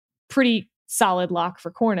pretty solid lock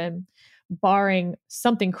for Cornyn, barring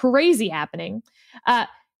something crazy happening.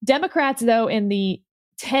 Democrats, though, in the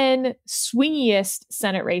 10 swingiest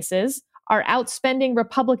Senate races are outspending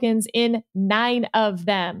Republicans in 9 of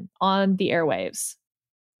them on the airwaves.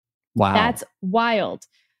 Wow. That's wild.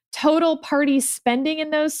 Total party spending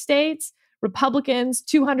in those states, Republicans,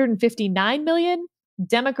 $259 million,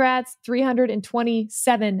 Democrats,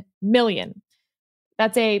 $327 million.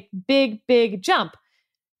 That's a big, big jump.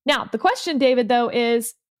 Now, the question, David, though,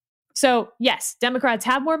 is, so yes, Democrats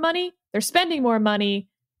have more money, they're spending more money,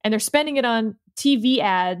 and they're spending it on TV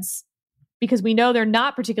ads because we know they're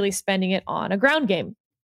not particularly spending it on a ground game.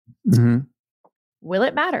 Mm-hmm. Will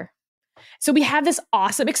it matter? So we have this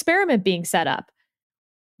awesome experiment being set up.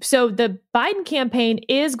 So the Biden campaign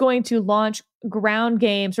is going to launch ground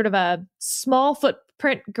game, sort of a small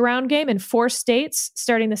footprint ground game in 4 states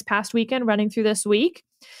starting this past weekend, running through this week,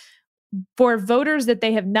 for voters that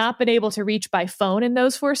they have not been able to reach by phone in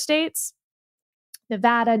those 4 states: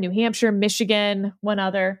 Nevada, New Hampshire, Michigan, one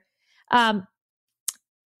other.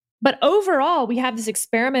 But overall, we have this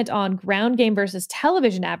experiment on ground game versus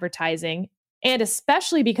television advertising. And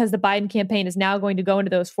especially because the Biden campaign is now going to go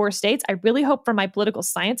into those 4 states, I really hope for my political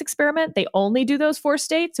science experiment, they only do those 4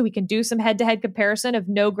 states so we can do some head-to-head comparison of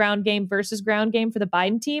no ground game versus ground game for the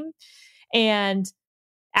Biden team, and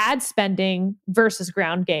ad spending versus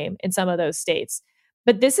ground game in some of those states.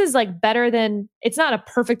 But this is like better than, it's not a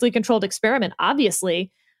perfectly controlled experiment,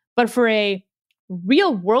 obviously, but for a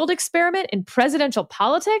real world experiment in presidential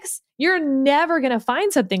politics, you're never going to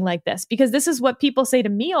find something like this, because this is what people say to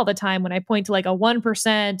me all the time when I point to like a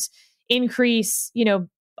 1% increase,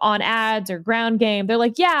 on ads or ground game. They're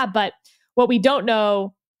like, yeah, but what we don't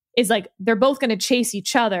know is like they're both going to chase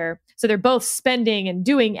each other. So they're both spending and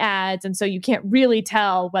doing ads. And so you can't really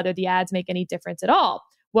tell whether the ads make any difference at all.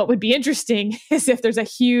 What would be interesting is if there's a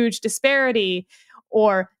huge disparity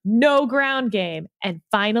or no ground game. And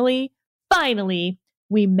finally,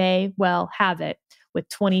 we may well have it with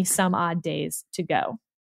 20 some odd days to go.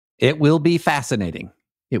 It will be fascinating.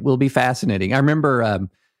 It will be fascinating. I remember,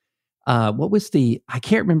 I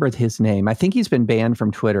can't remember his name. I think he's been banned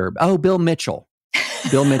from Twitter. Oh, Bill Mitchell.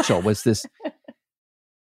 Bill Mitchell was this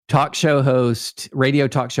radio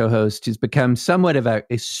talk show host who's become somewhat of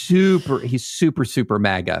he's super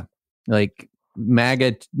MAGA. Like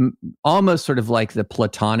MAGA, almost sort of like the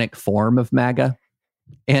platonic form of MAGA.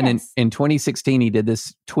 And yes. in 2016, he did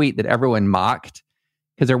this tweet that everyone mocked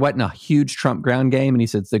because there wasn't a huge Trump ground game. And he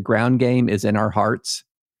says, the ground game is in our hearts.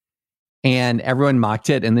 And everyone mocked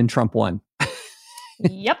it. And then Trump won.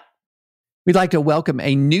 Yep. We'd like to welcome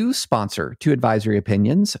a new sponsor to Advisory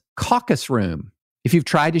Opinions, Caucus Room. If you've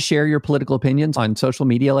tried to share your political opinions on social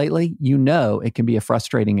media lately, you know it can be a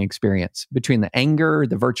frustrating experience. Between the anger,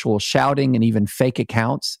 the virtual shouting, and even fake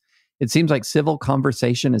accounts, it seems like civil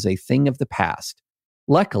conversation is a thing of the past.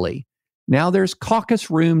 Luckily, now there's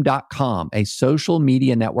caucusroom.com, a social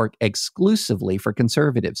media network exclusively for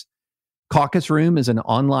conservatives. Caucus Room is an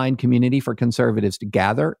online community for conservatives to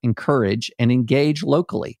gather, encourage, and engage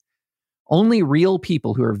locally. Only real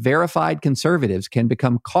people who are verified conservatives can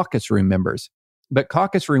become Caucus Room members. But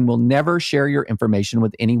Caucus Room will never share your information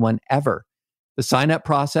with anyone ever. The sign-up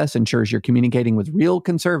process ensures you're communicating with real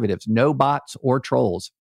conservatives, no bots or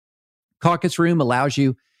trolls. Caucus Room allows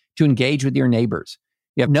you to engage with your neighbors.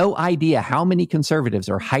 You have no idea how many conservatives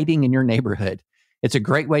are hiding in your neighborhood. It's a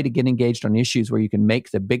great way to get engaged on issues where you can make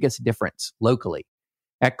the biggest difference locally.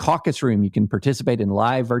 At Caucus Room, you can participate in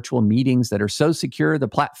live virtual meetings that are so secure, the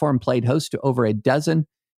platform played host to over a dozen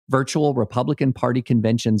virtual Republican Party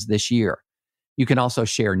conventions this year. You can also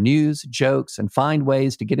share news, jokes, and find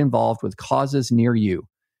ways to get involved with causes near you,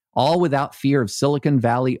 all without fear of Silicon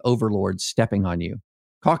Valley overlords stepping on you.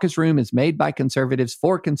 Caucus Room is made by conservatives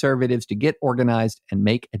for conservatives to get organized and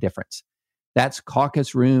make a difference. That's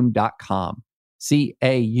caucusroom.com.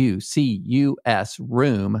 CAUCUS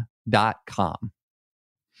room.com.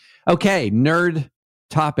 Okay, nerd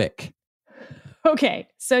topic. Okay,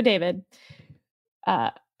 so David,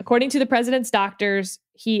 according to the president's doctors,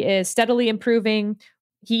 he is steadily improving.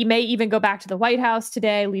 He may even go back to the White House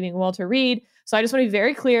today, leaving Walter Reed. So I just want to be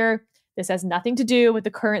very clear. This has nothing to do with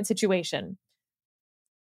the current situation.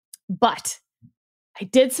 But I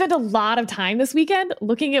did spend a lot of time this weekend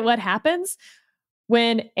looking at what happens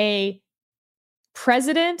when a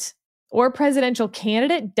president or presidential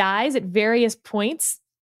candidate dies at various points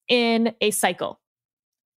in a cycle.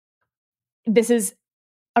 This is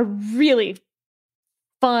a really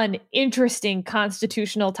fun, interesting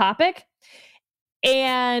constitutional topic.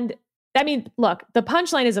 And I mean, look, the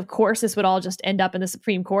punchline is, of course, this would all just end up in the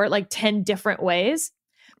Supreme Court like 10 different ways.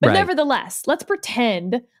 But Right. Nevertheless, let's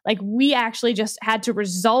pretend like we actually just had to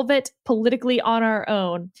resolve it politically on our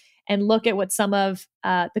own and look at what some of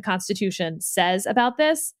the Constitution says about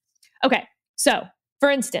this. Okay, so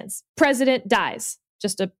for instance, president dies,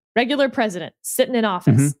 just a regular president sitting in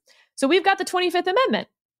office. Mm-hmm. So we've got the 25th Amendment,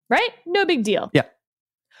 right? No big deal. Yeah.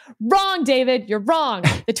 Wrong, David. You're wrong.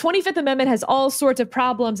 The 25th Amendment has all sorts of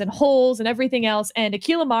problems and holes and everything else. And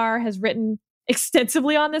Akhil Amar has written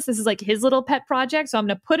extensively on this. This is like his little pet project. So I'm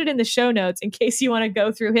going to put it in the show notes in case you want to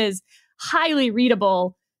go through his highly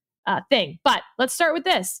readable thing. But let's start with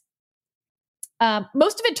this.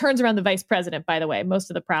 Most of it turns around the vice president, by the way, most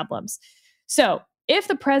of the problems. So if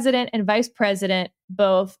the president and vice president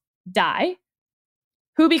both die,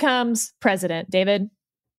 who becomes president, David?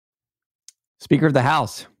 Speaker of the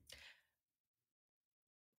House.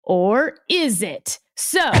 Or is it?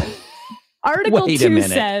 So, Article 2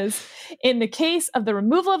 says, in the case of the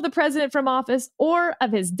removal of the president from office or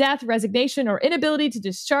of his death, resignation, or inability to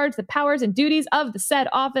discharge the powers and duties of the said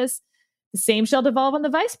office, the same shall devolve on the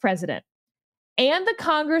vice president. And the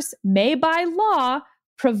Congress may, by law,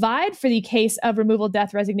 provide for the case of removal,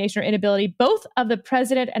 death, resignation, or inability, both of the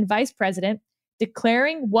president and vice president,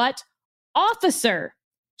 declaring what officer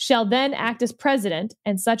shall then act as president,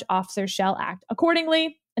 and such officer shall act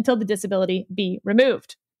accordingly until the disability be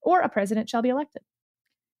removed, or a president shall be elected.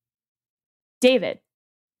 David,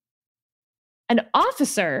 an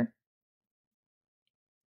officer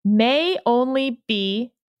may only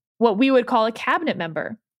be what we would call a cabinet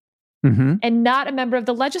member, and not a member of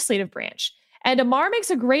the legislative branch. And Amar makes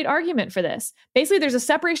a great argument for this. Basically, there's a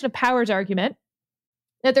separation of powers argument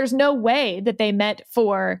that there's no way that they meant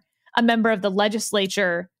for a member of the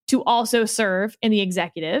legislature to also serve in the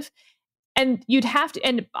executive. And you'd have to,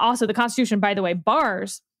 and also the Constitution, by the way,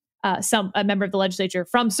 bars a member of the legislature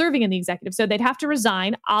from serving in the executive. So they'd have to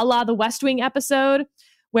resign, a la the West Wing episode,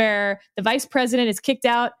 where the vice president is kicked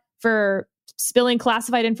out for spilling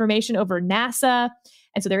classified information over NASA.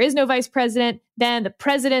 And so there is no vice president. Then the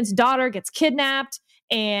president's daughter gets kidnapped,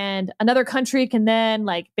 and another country can then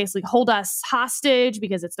basically hold us hostage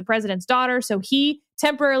because it's the president's daughter. So he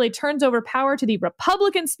temporarily turns over power to the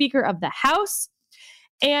Republican Speaker of the House,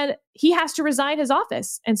 and he has to resign his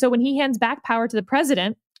office. And so when he hands back power to the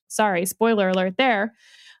president, sorry, spoiler alert there,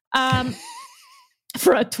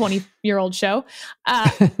 for a 20-year-old show,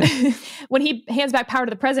 when he hands back power to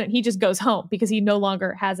the president, he just goes home because he no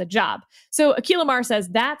longer has a job. So Akhil Amar says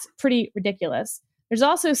that's pretty ridiculous. There's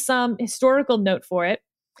also some historical note for it.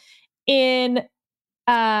 In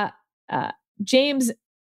James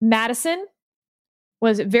Madison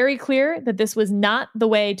was very clear that this was not the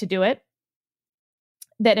way to do it,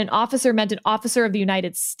 that an officer meant an officer of the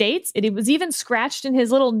United States. It was even scratched in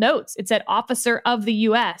his little notes. It said officer of the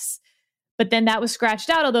U.S., but then that was scratched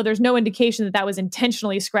out, although there's no indication that that was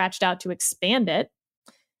intentionally scratched out to expand it.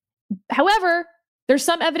 However, there's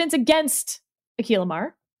some evidence against Akhil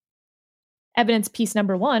Amar. Evidence piece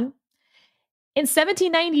number 1. In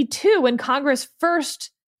 1792, when Congress first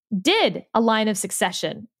did a line of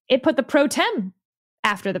succession, it put the pro tem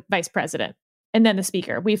after the vice president and then the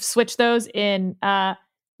speaker. We've switched those in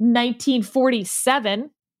 1947.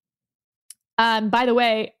 By the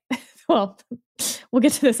way, Well, we'll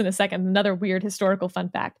get to this in a second. Another weird historical fun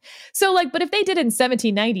fact. So, but if they did it in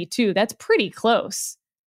 1792, that's pretty close.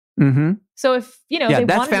 Mm-hmm. So if, yeah,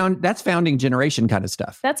 that's founding generation kind of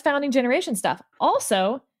stuff. That's founding generation stuff.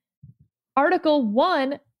 Also, Article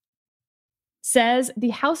 1 says the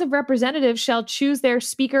House of Representatives shall choose their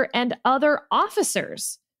speaker and other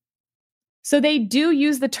officers. So they do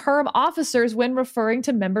use the term officers when referring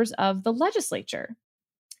to members of the legislature.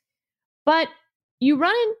 But you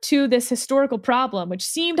run into this historical problem, which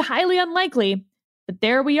seemed highly unlikely, but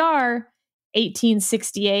there we are,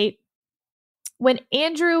 1868. When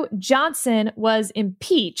Andrew Johnson was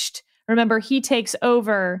impeached, remember, he takes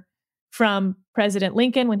over from President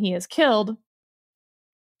Lincoln when he is killed.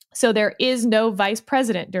 So there is no vice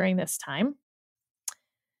president during this time.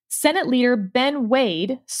 Senate leader Ben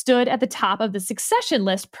Wade stood at the top of the succession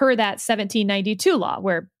list per that 1792 law,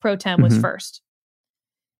 where pro tem was first.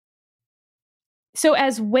 So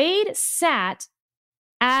as Wade sat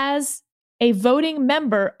as a voting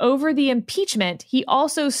member over the impeachment, he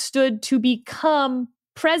also stood to become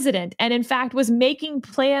president and, in fact, was making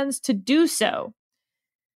plans to do so.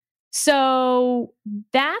 So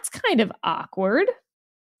that's kind of awkward.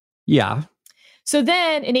 Yeah. So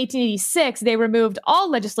then in 1886, they removed all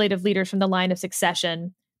legislative leaders from the line of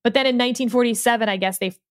succession. But then in 1947, I guess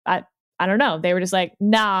I don't know, they were just like,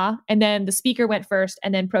 nah. And then the speaker went first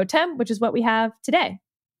and then pro tem, which is what we have today.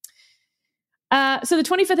 So the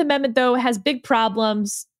 25th Amendment, though, has big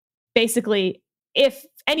problems, basically, if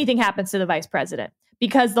anything happens to the vice president,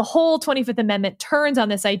 because the whole 25th Amendment turns on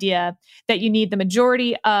this idea that you need the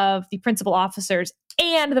majority of the principal officers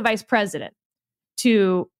and the vice president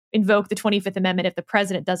to invoke the 25th Amendment if the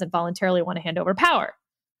president doesn't voluntarily want to hand over power.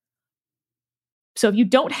 So if you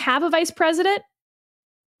don't have a vice president,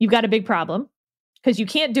 you've got a big problem because you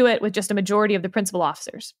can't do it with just a majority of the principal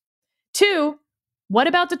officers. 2, what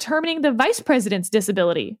about determining the vice president's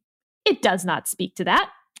disability? It does not speak to that.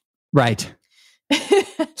 Right.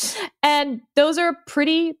 And those are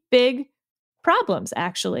pretty big problems,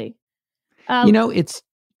 actually. It's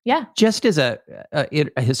just as a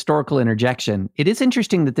historical interjection, it is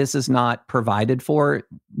interesting that this is not provided for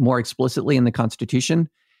more explicitly in the Constitution,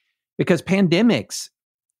 because pandemics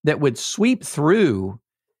that would sweep through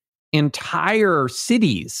entire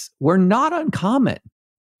cities were not uncommon.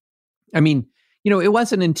 I mean, it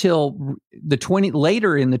wasn't until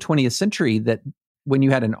later in the 20th century that when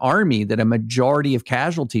you had an army, that a majority of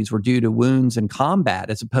casualties were due to wounds in combat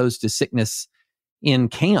as opposed to sickness in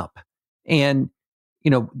camp. And,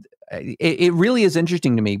 it really is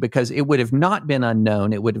interesting to me because it would have not been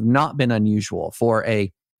unknown. It would have not been unusual for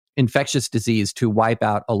a infectious disease to wipe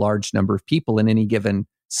out a large number of people in any given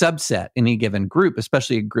subset, any given group,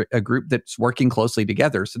 especially a group that's working closely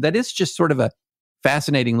together. So that is just sort of a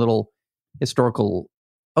fascinating little historical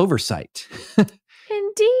oversight.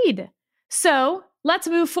 Indeed. So let's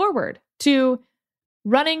move forward to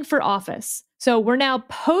running for office. So we're now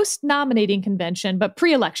post-nominating convention, but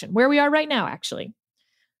pre-election, where we are right now, actually.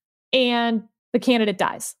 And the candidate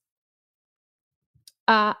dies.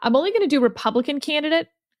 I'm only going to do Republican candidate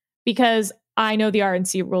because I know the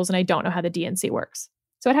RNC rules and I don't know how the DNC works.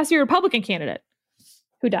 So it has to be a Republican candidate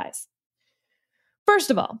who dies. First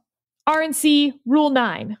of all, RNC Rule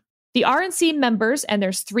 9. The RNC members, and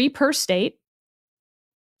there's 3 per state,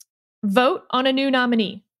 vote on a new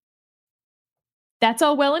nominee. That's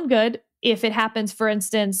all well and good if it happens, for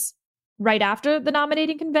instance, right after the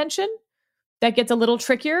nominating convention. That gets a little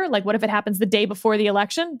trickier. Like, what if it happens the day before the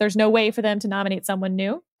election? There's no way for them to nominate someone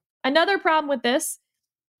new. Another problem with this,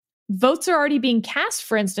 votes are already being cast,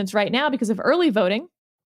 for instance, right now because of early voting.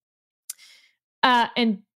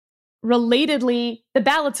 And relatedly, the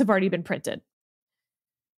ballots have already been printed.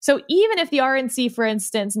 So even if the RNC, for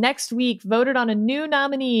instance, next week voted on a new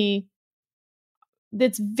nominee,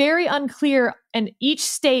 that's very unclear, and each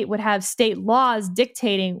state would have state laws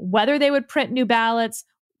dictating whether they would print new ballots,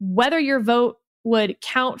 whether your vote would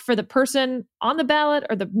count for the person on the ballot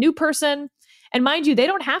or the new person. And mind you, they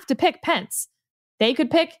don't have to pick Pence. They could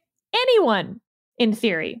pick anyone in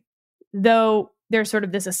theory, though there's sort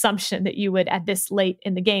of this assumption that you would, at this late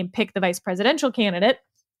in the game, pick the vice presidential candidate,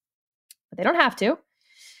 but they don't have to.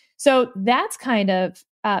 So that's kind of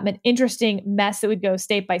an interesting mess that would go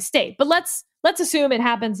state by state. But let's assume it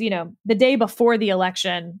happens, the day before the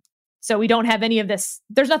election. So we don't have any of this.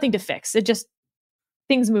 There's nothing to fix. It just,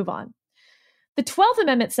 things move on. The 12th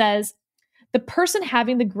Amendment says the person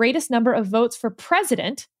having the greatest number of votes for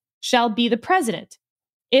president shall be the president,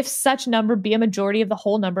 if such number be a majority of the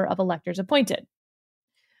whole number of electors appointed.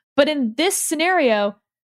 But in this scenario,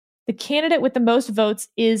 the candidate with the most votes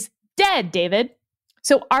is dead, David.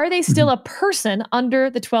 So are they still a person under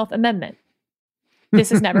the 12th Amendment? This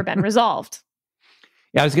has never been resolved.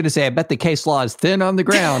 Yeah, I was going to say, I bet the case law is thin on the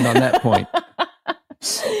ground on that point.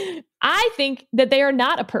 I think that they are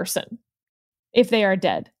not a person if they are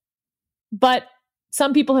dead. But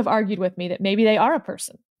some people have argued with me that maybe they are a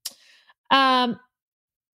person.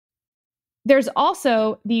 There's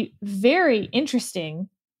also the very interesting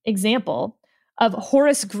example of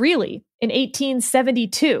Horace Greeley in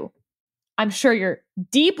 1872. I'm sure you're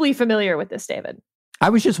deeply familiar with this, David. I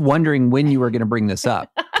was just wondering when you were going to bring this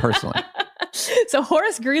up, personally. So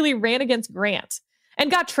Horace Greeley ran against Grant and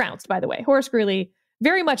got trounced, by the way. Horace Greeley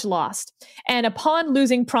very much lost, and upon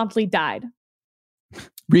losing, promptly died.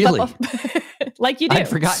 Really? Like you do. I'd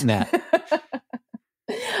forgotten that.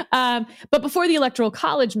 But before the Electoral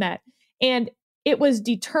College met, and it was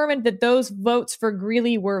determined that those votes for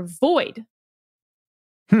Greeley were void.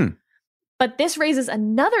 But this raises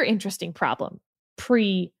another interesting problem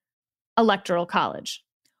pre-Electoral College.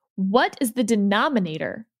 What is the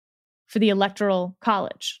denominator for the Electoral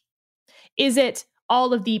College? Is it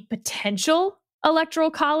all of the potential Electoral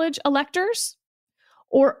College electors,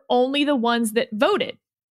 or only the ones that voted,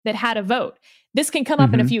 that had a vote? This can come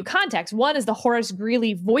up in a few contexts. One is the Horace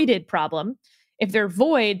Greeley voided problem. If they're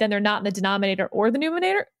void, then they're not in the denominator or the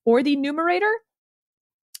numerator.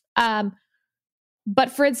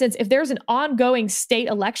 But for instance, if there's an ongoing state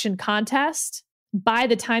election contest by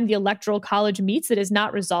the time the Electoral College meets that is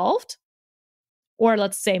not resolved, or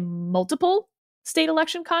let's say multiple state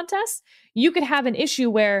election contests, you could have an issue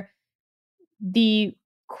where the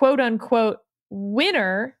quote unquote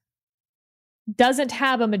winner doesn't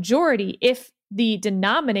have a majority if the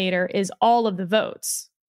denominator is all of the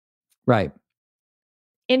votes. Right.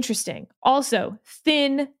 Interesting. Also,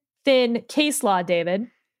 thin case law, David.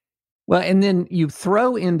 Well, and then you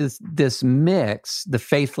throw into this mix the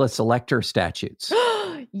faithless elector statutes.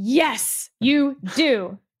 Yes, you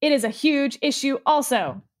do. It is a huge issue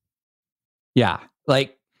also. Yeah.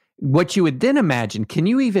 Like what you would then imagine, can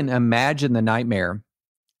you even imagine the nightmare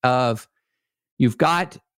of you've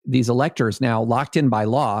got these electors now locked in by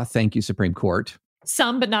law, thank you, Supreme Court.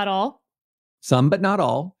 Some, but not all. Some, but not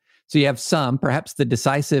all. So you have some, perhaps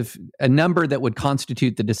a number that would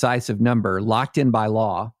constitute the decisive number locked in by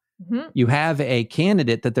law. You have a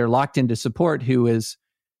candidate that they're locked in to support who's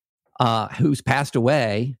passed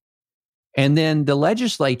away. And then the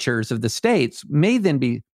legislatures of the states may then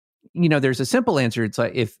be, there's a simple answer. It's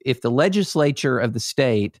like if the legislature of the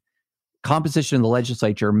state, composition of the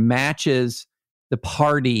legislature matches the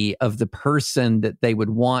party of the person that they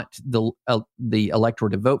would want the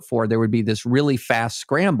electorate to vote for, there would be this really fast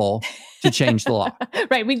scramble to change the law.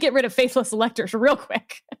 Right. We'd get rid of faithless electors real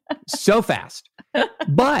quick. So fast.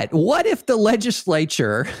 But what if the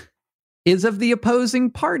legislature is of the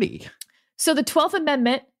opposing party? So the 12th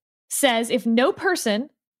Amendment says if no person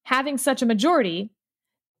having such a majority,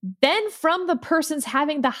 then from the persons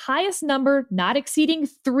having the highest number, not exceeding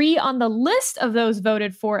 3 on the list of those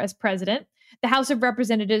voted for as president, the House of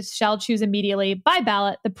Representatives shall choose immediately by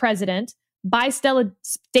ballot the president by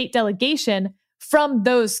state delegation from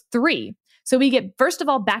those 3. So we get, first of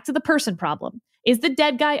all, back to the person problem. Is the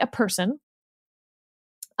dead guy a person?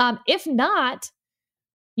 If not,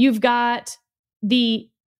 you've got the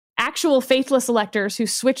actual faithless electors who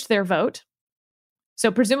switched their vote. So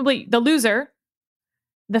presumably the loser,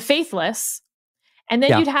 the faithless, and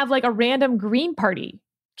then you'd have like a random Green Party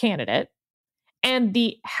candidate. And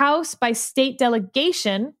the House by state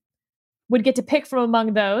delegation would get to pick from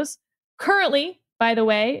among those. Currently, by the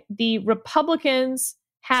way, the Republicans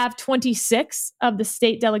have 26 of the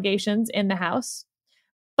state delegations in the House.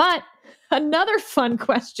 But another fun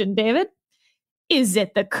question, David, is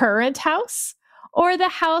it the current House or the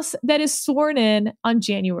House that is sworn in on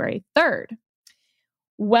January 3rd?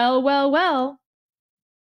 Well,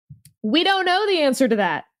 we don't know the answer to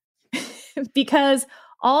that because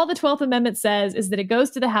all the 12th Amendment says is that it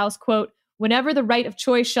goes to the House, quote, whenever the right of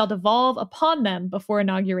choice shall devolve upon them before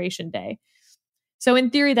Inauguration Day. So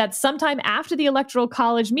in theory, that's sometime after the Electoral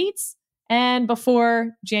College meets and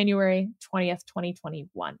before January 20th,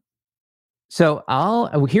 2021. So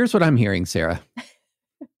here's what I'm hearing, Sarah.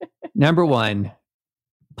 Number one,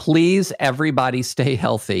 please everybody stay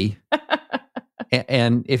healthy.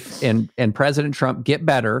 and President Trump get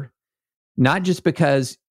better, not just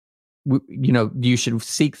because you should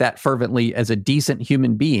seek that fervently as a decent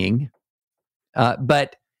human being,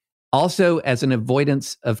 but also as an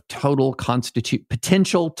avoidance of potential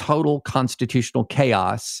total constitutional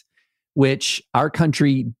chaos, which our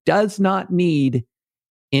country does not need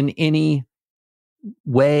in any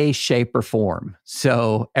way, shape, or form.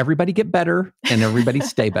 So everybody get better and everybody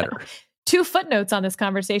stay better. 2 footnotes on this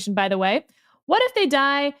conversation, by the way. What if they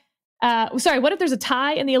die? What if there's a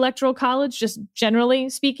tie in the Electoral College, just generally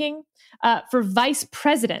speaking, for vice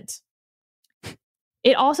president?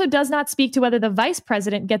 It also does not speak to whether the vice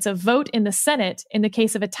president gets a vote in the Senate in the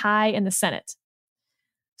case of a tie in the Senate.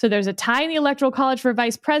 So there's a tie in the Electoral College for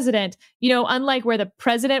vice president. Unlike where the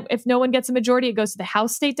president, if no one gets a majority, it goes to the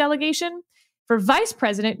House state delegation. For vice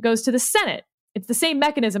president, it goes to the Senate. It's the same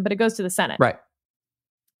mechanism, but it goes to the Senate. Right.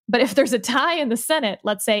 But if there's a tie in the Senate,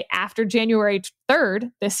 let's say after January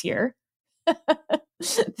 3rd this year,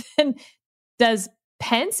 then does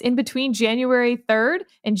Pence in between January 3rd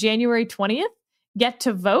and January 20th get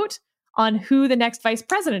to vote on who the next vice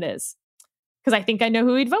president is? Because I think I know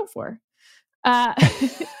who he'd vote for.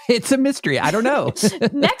 It's a mystery. I don't know.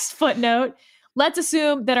 Next footnote, let's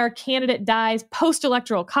assume that our candidate dies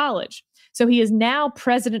post-electoral college. So he is now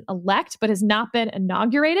president-elect, but has not been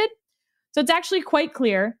inaugurated. So it's actually quite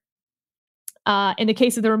clear in the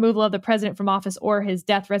case of the removal of the president from office or his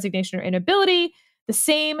death, resignation, or inability, the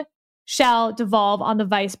same shall devolve on the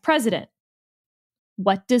vice president.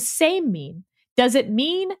 What does same mean? Does it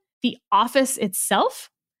mean the office itself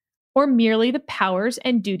or merely the powers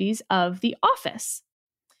and duties of the office?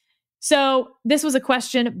 So this was a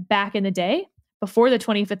question back in the day before the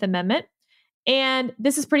 25th Amendment. And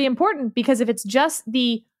this is pretty important because if it's just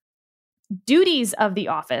the duties of the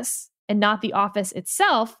office and not the office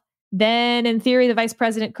itself, then in theory, the vice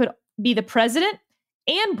president could be the president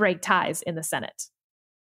and break ties in the Senate.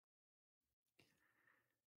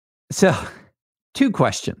 So 2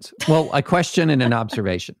 questions. Well, a question and an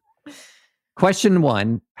observation. Question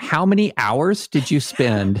 1, how many hours did you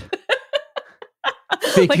spend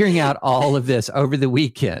figuring out all of this over the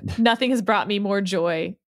weekend? Nothing has brought me more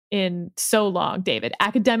joy in so long, David.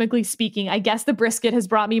 Academically speaking, I guess the brisket has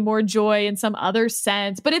brought me more joy in some other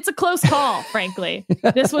sense, but it's a close call, frankly.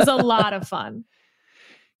 This was a lot of fun.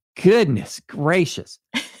 Goodness gracious.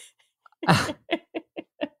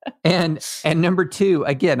 And number 2,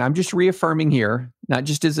 again, I'm just reaffirming here, not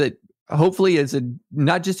just as a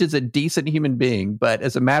decent human being, but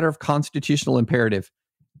as a matter of constitutional imperative,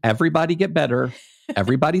 everybody get better,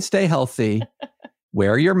 everybody stay healthy,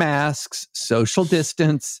 wear your masks, social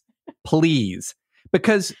distance, please.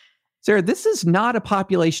 Because, Sarah, this is not a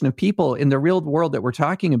population of people in the real world that we're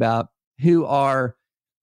talking about who are,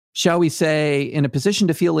 shall we say, in a position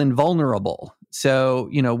to feel invulnerable. So,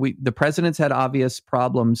 the president's had obvious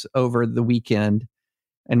problems over the weekend,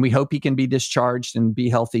 and we hope he can be discharged and be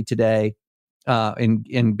healthy today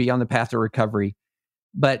and be on the path to recovery.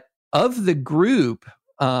 But of the group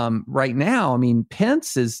right now, I mean,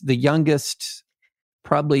 Pence is the youngest,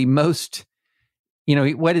 probably most,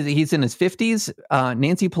 what is it? He's in his 50s.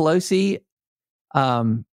 Nancy Pelosi,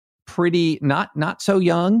 pretty not so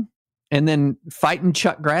young. And then fighting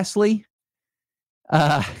Chuck Grassley.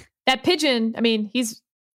 That pigeon, I mean, he's,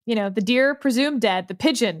 the deer presumed dead. The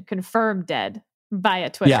pigeon confirmed dead via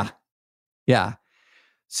Twitter. Yeah.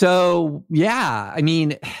 So, yeah, I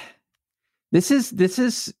mean, this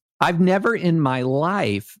is, I've never in my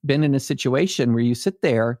life been in a situation where you sit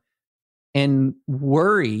there and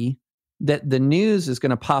worry that the news is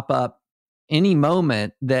going to pop up any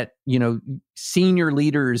moment that, senior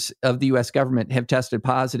leaders of the U.S. government have tested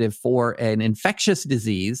positive for an infectious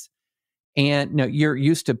disease. And you're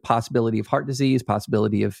used to possibility of heart disease,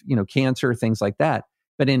 possibility of, cancer, things like that.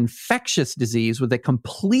 But infectious disease with a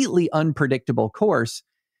completely unpredictable course,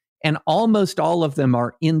 and almost all of them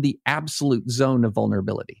are in the absolute zone of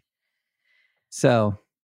vulnerability. So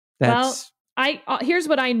that's... Well, here's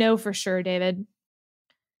what I know for sure, David.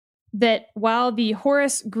 That while the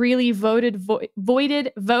Horace Greeley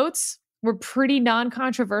voided votes were pretty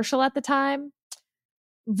non-controversial at the time,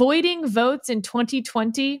 voiding votes in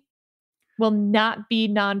 2020 will not be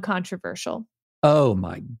non-controversial. Oh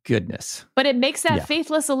my goodness. But it makes that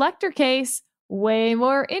faithless elector case way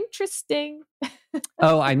more interesting.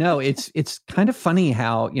 Oh, I know. It's kind of funny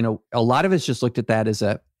how, a lot of us just looked at that as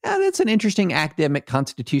that's an interesting academic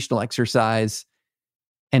constitutional exercise.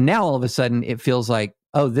 And now all of a sudden it feels like,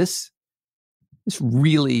 oh, this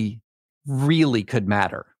really, really could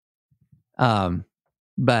matter.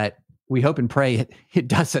 But we hope and pray it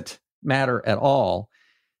doesn't matter at all.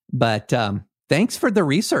 But thanks for the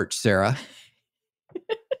research, Sarah.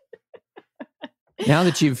 Now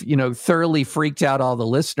that you've, thoroughly freaked out all the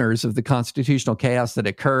listeners of the constitutional chaos that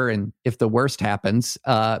occur and if the worst happens,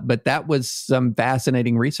 but that was some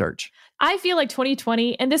fascinating research. I feel like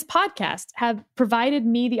 2020 and this podcast have provided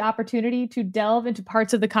me the opportunity to delve into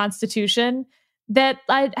parts of the Constitution that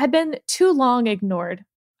had been too long ignored,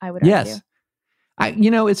 I would argue. Yes.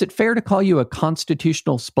 Is it fair to call you a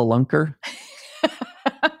constitutional spelunker?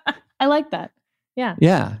 I like that. Yeah.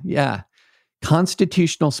 Yeah.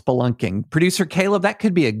 Constitutional spelunking. Producer Caleb, that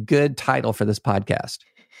could be a good title for this podcast.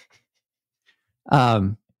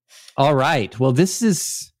 All right. Well, this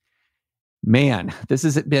has been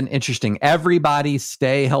interesting. Everybody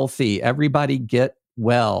stay healthy. Everybody get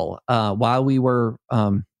well. While we were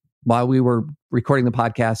recording the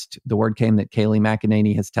podcast, the word came that Kaylee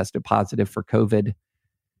McEnany has tested positive for COVID.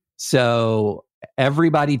 So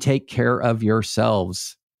everybody take care of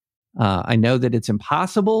yourselves. I know that it's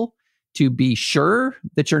impossible to be sure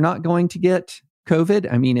that you're not going to get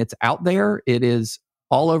COVID. I mean, it's out there. It is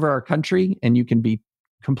all over our country, and you can be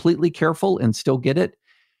completely careful and still get it,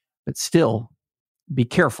 but still be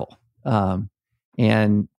careful.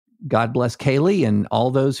 And God bless Kaylee and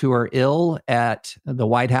all those who are ill at the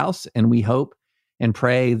White House. And we hope and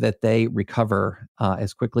pray that they recover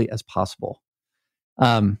as quickly as possible.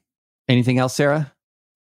 Anything else, Sarah?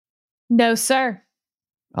 No, sir.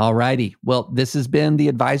 All righty. Well, this has been the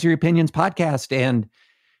Advisory Opinions podcast, and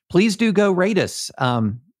please do go rate us.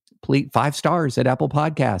 Please, 5 stars at Apple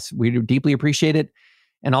Podcasts. We deeply appreciate it.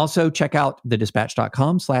 And also check out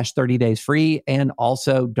thedispatch.com/30 days free. And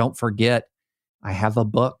also don't forget, I have a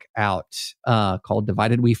book out called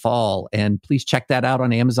Divided We Fall. And please check that out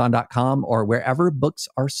on Amazon.com or wherever books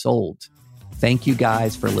are sold. Thank you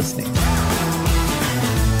guys for listening.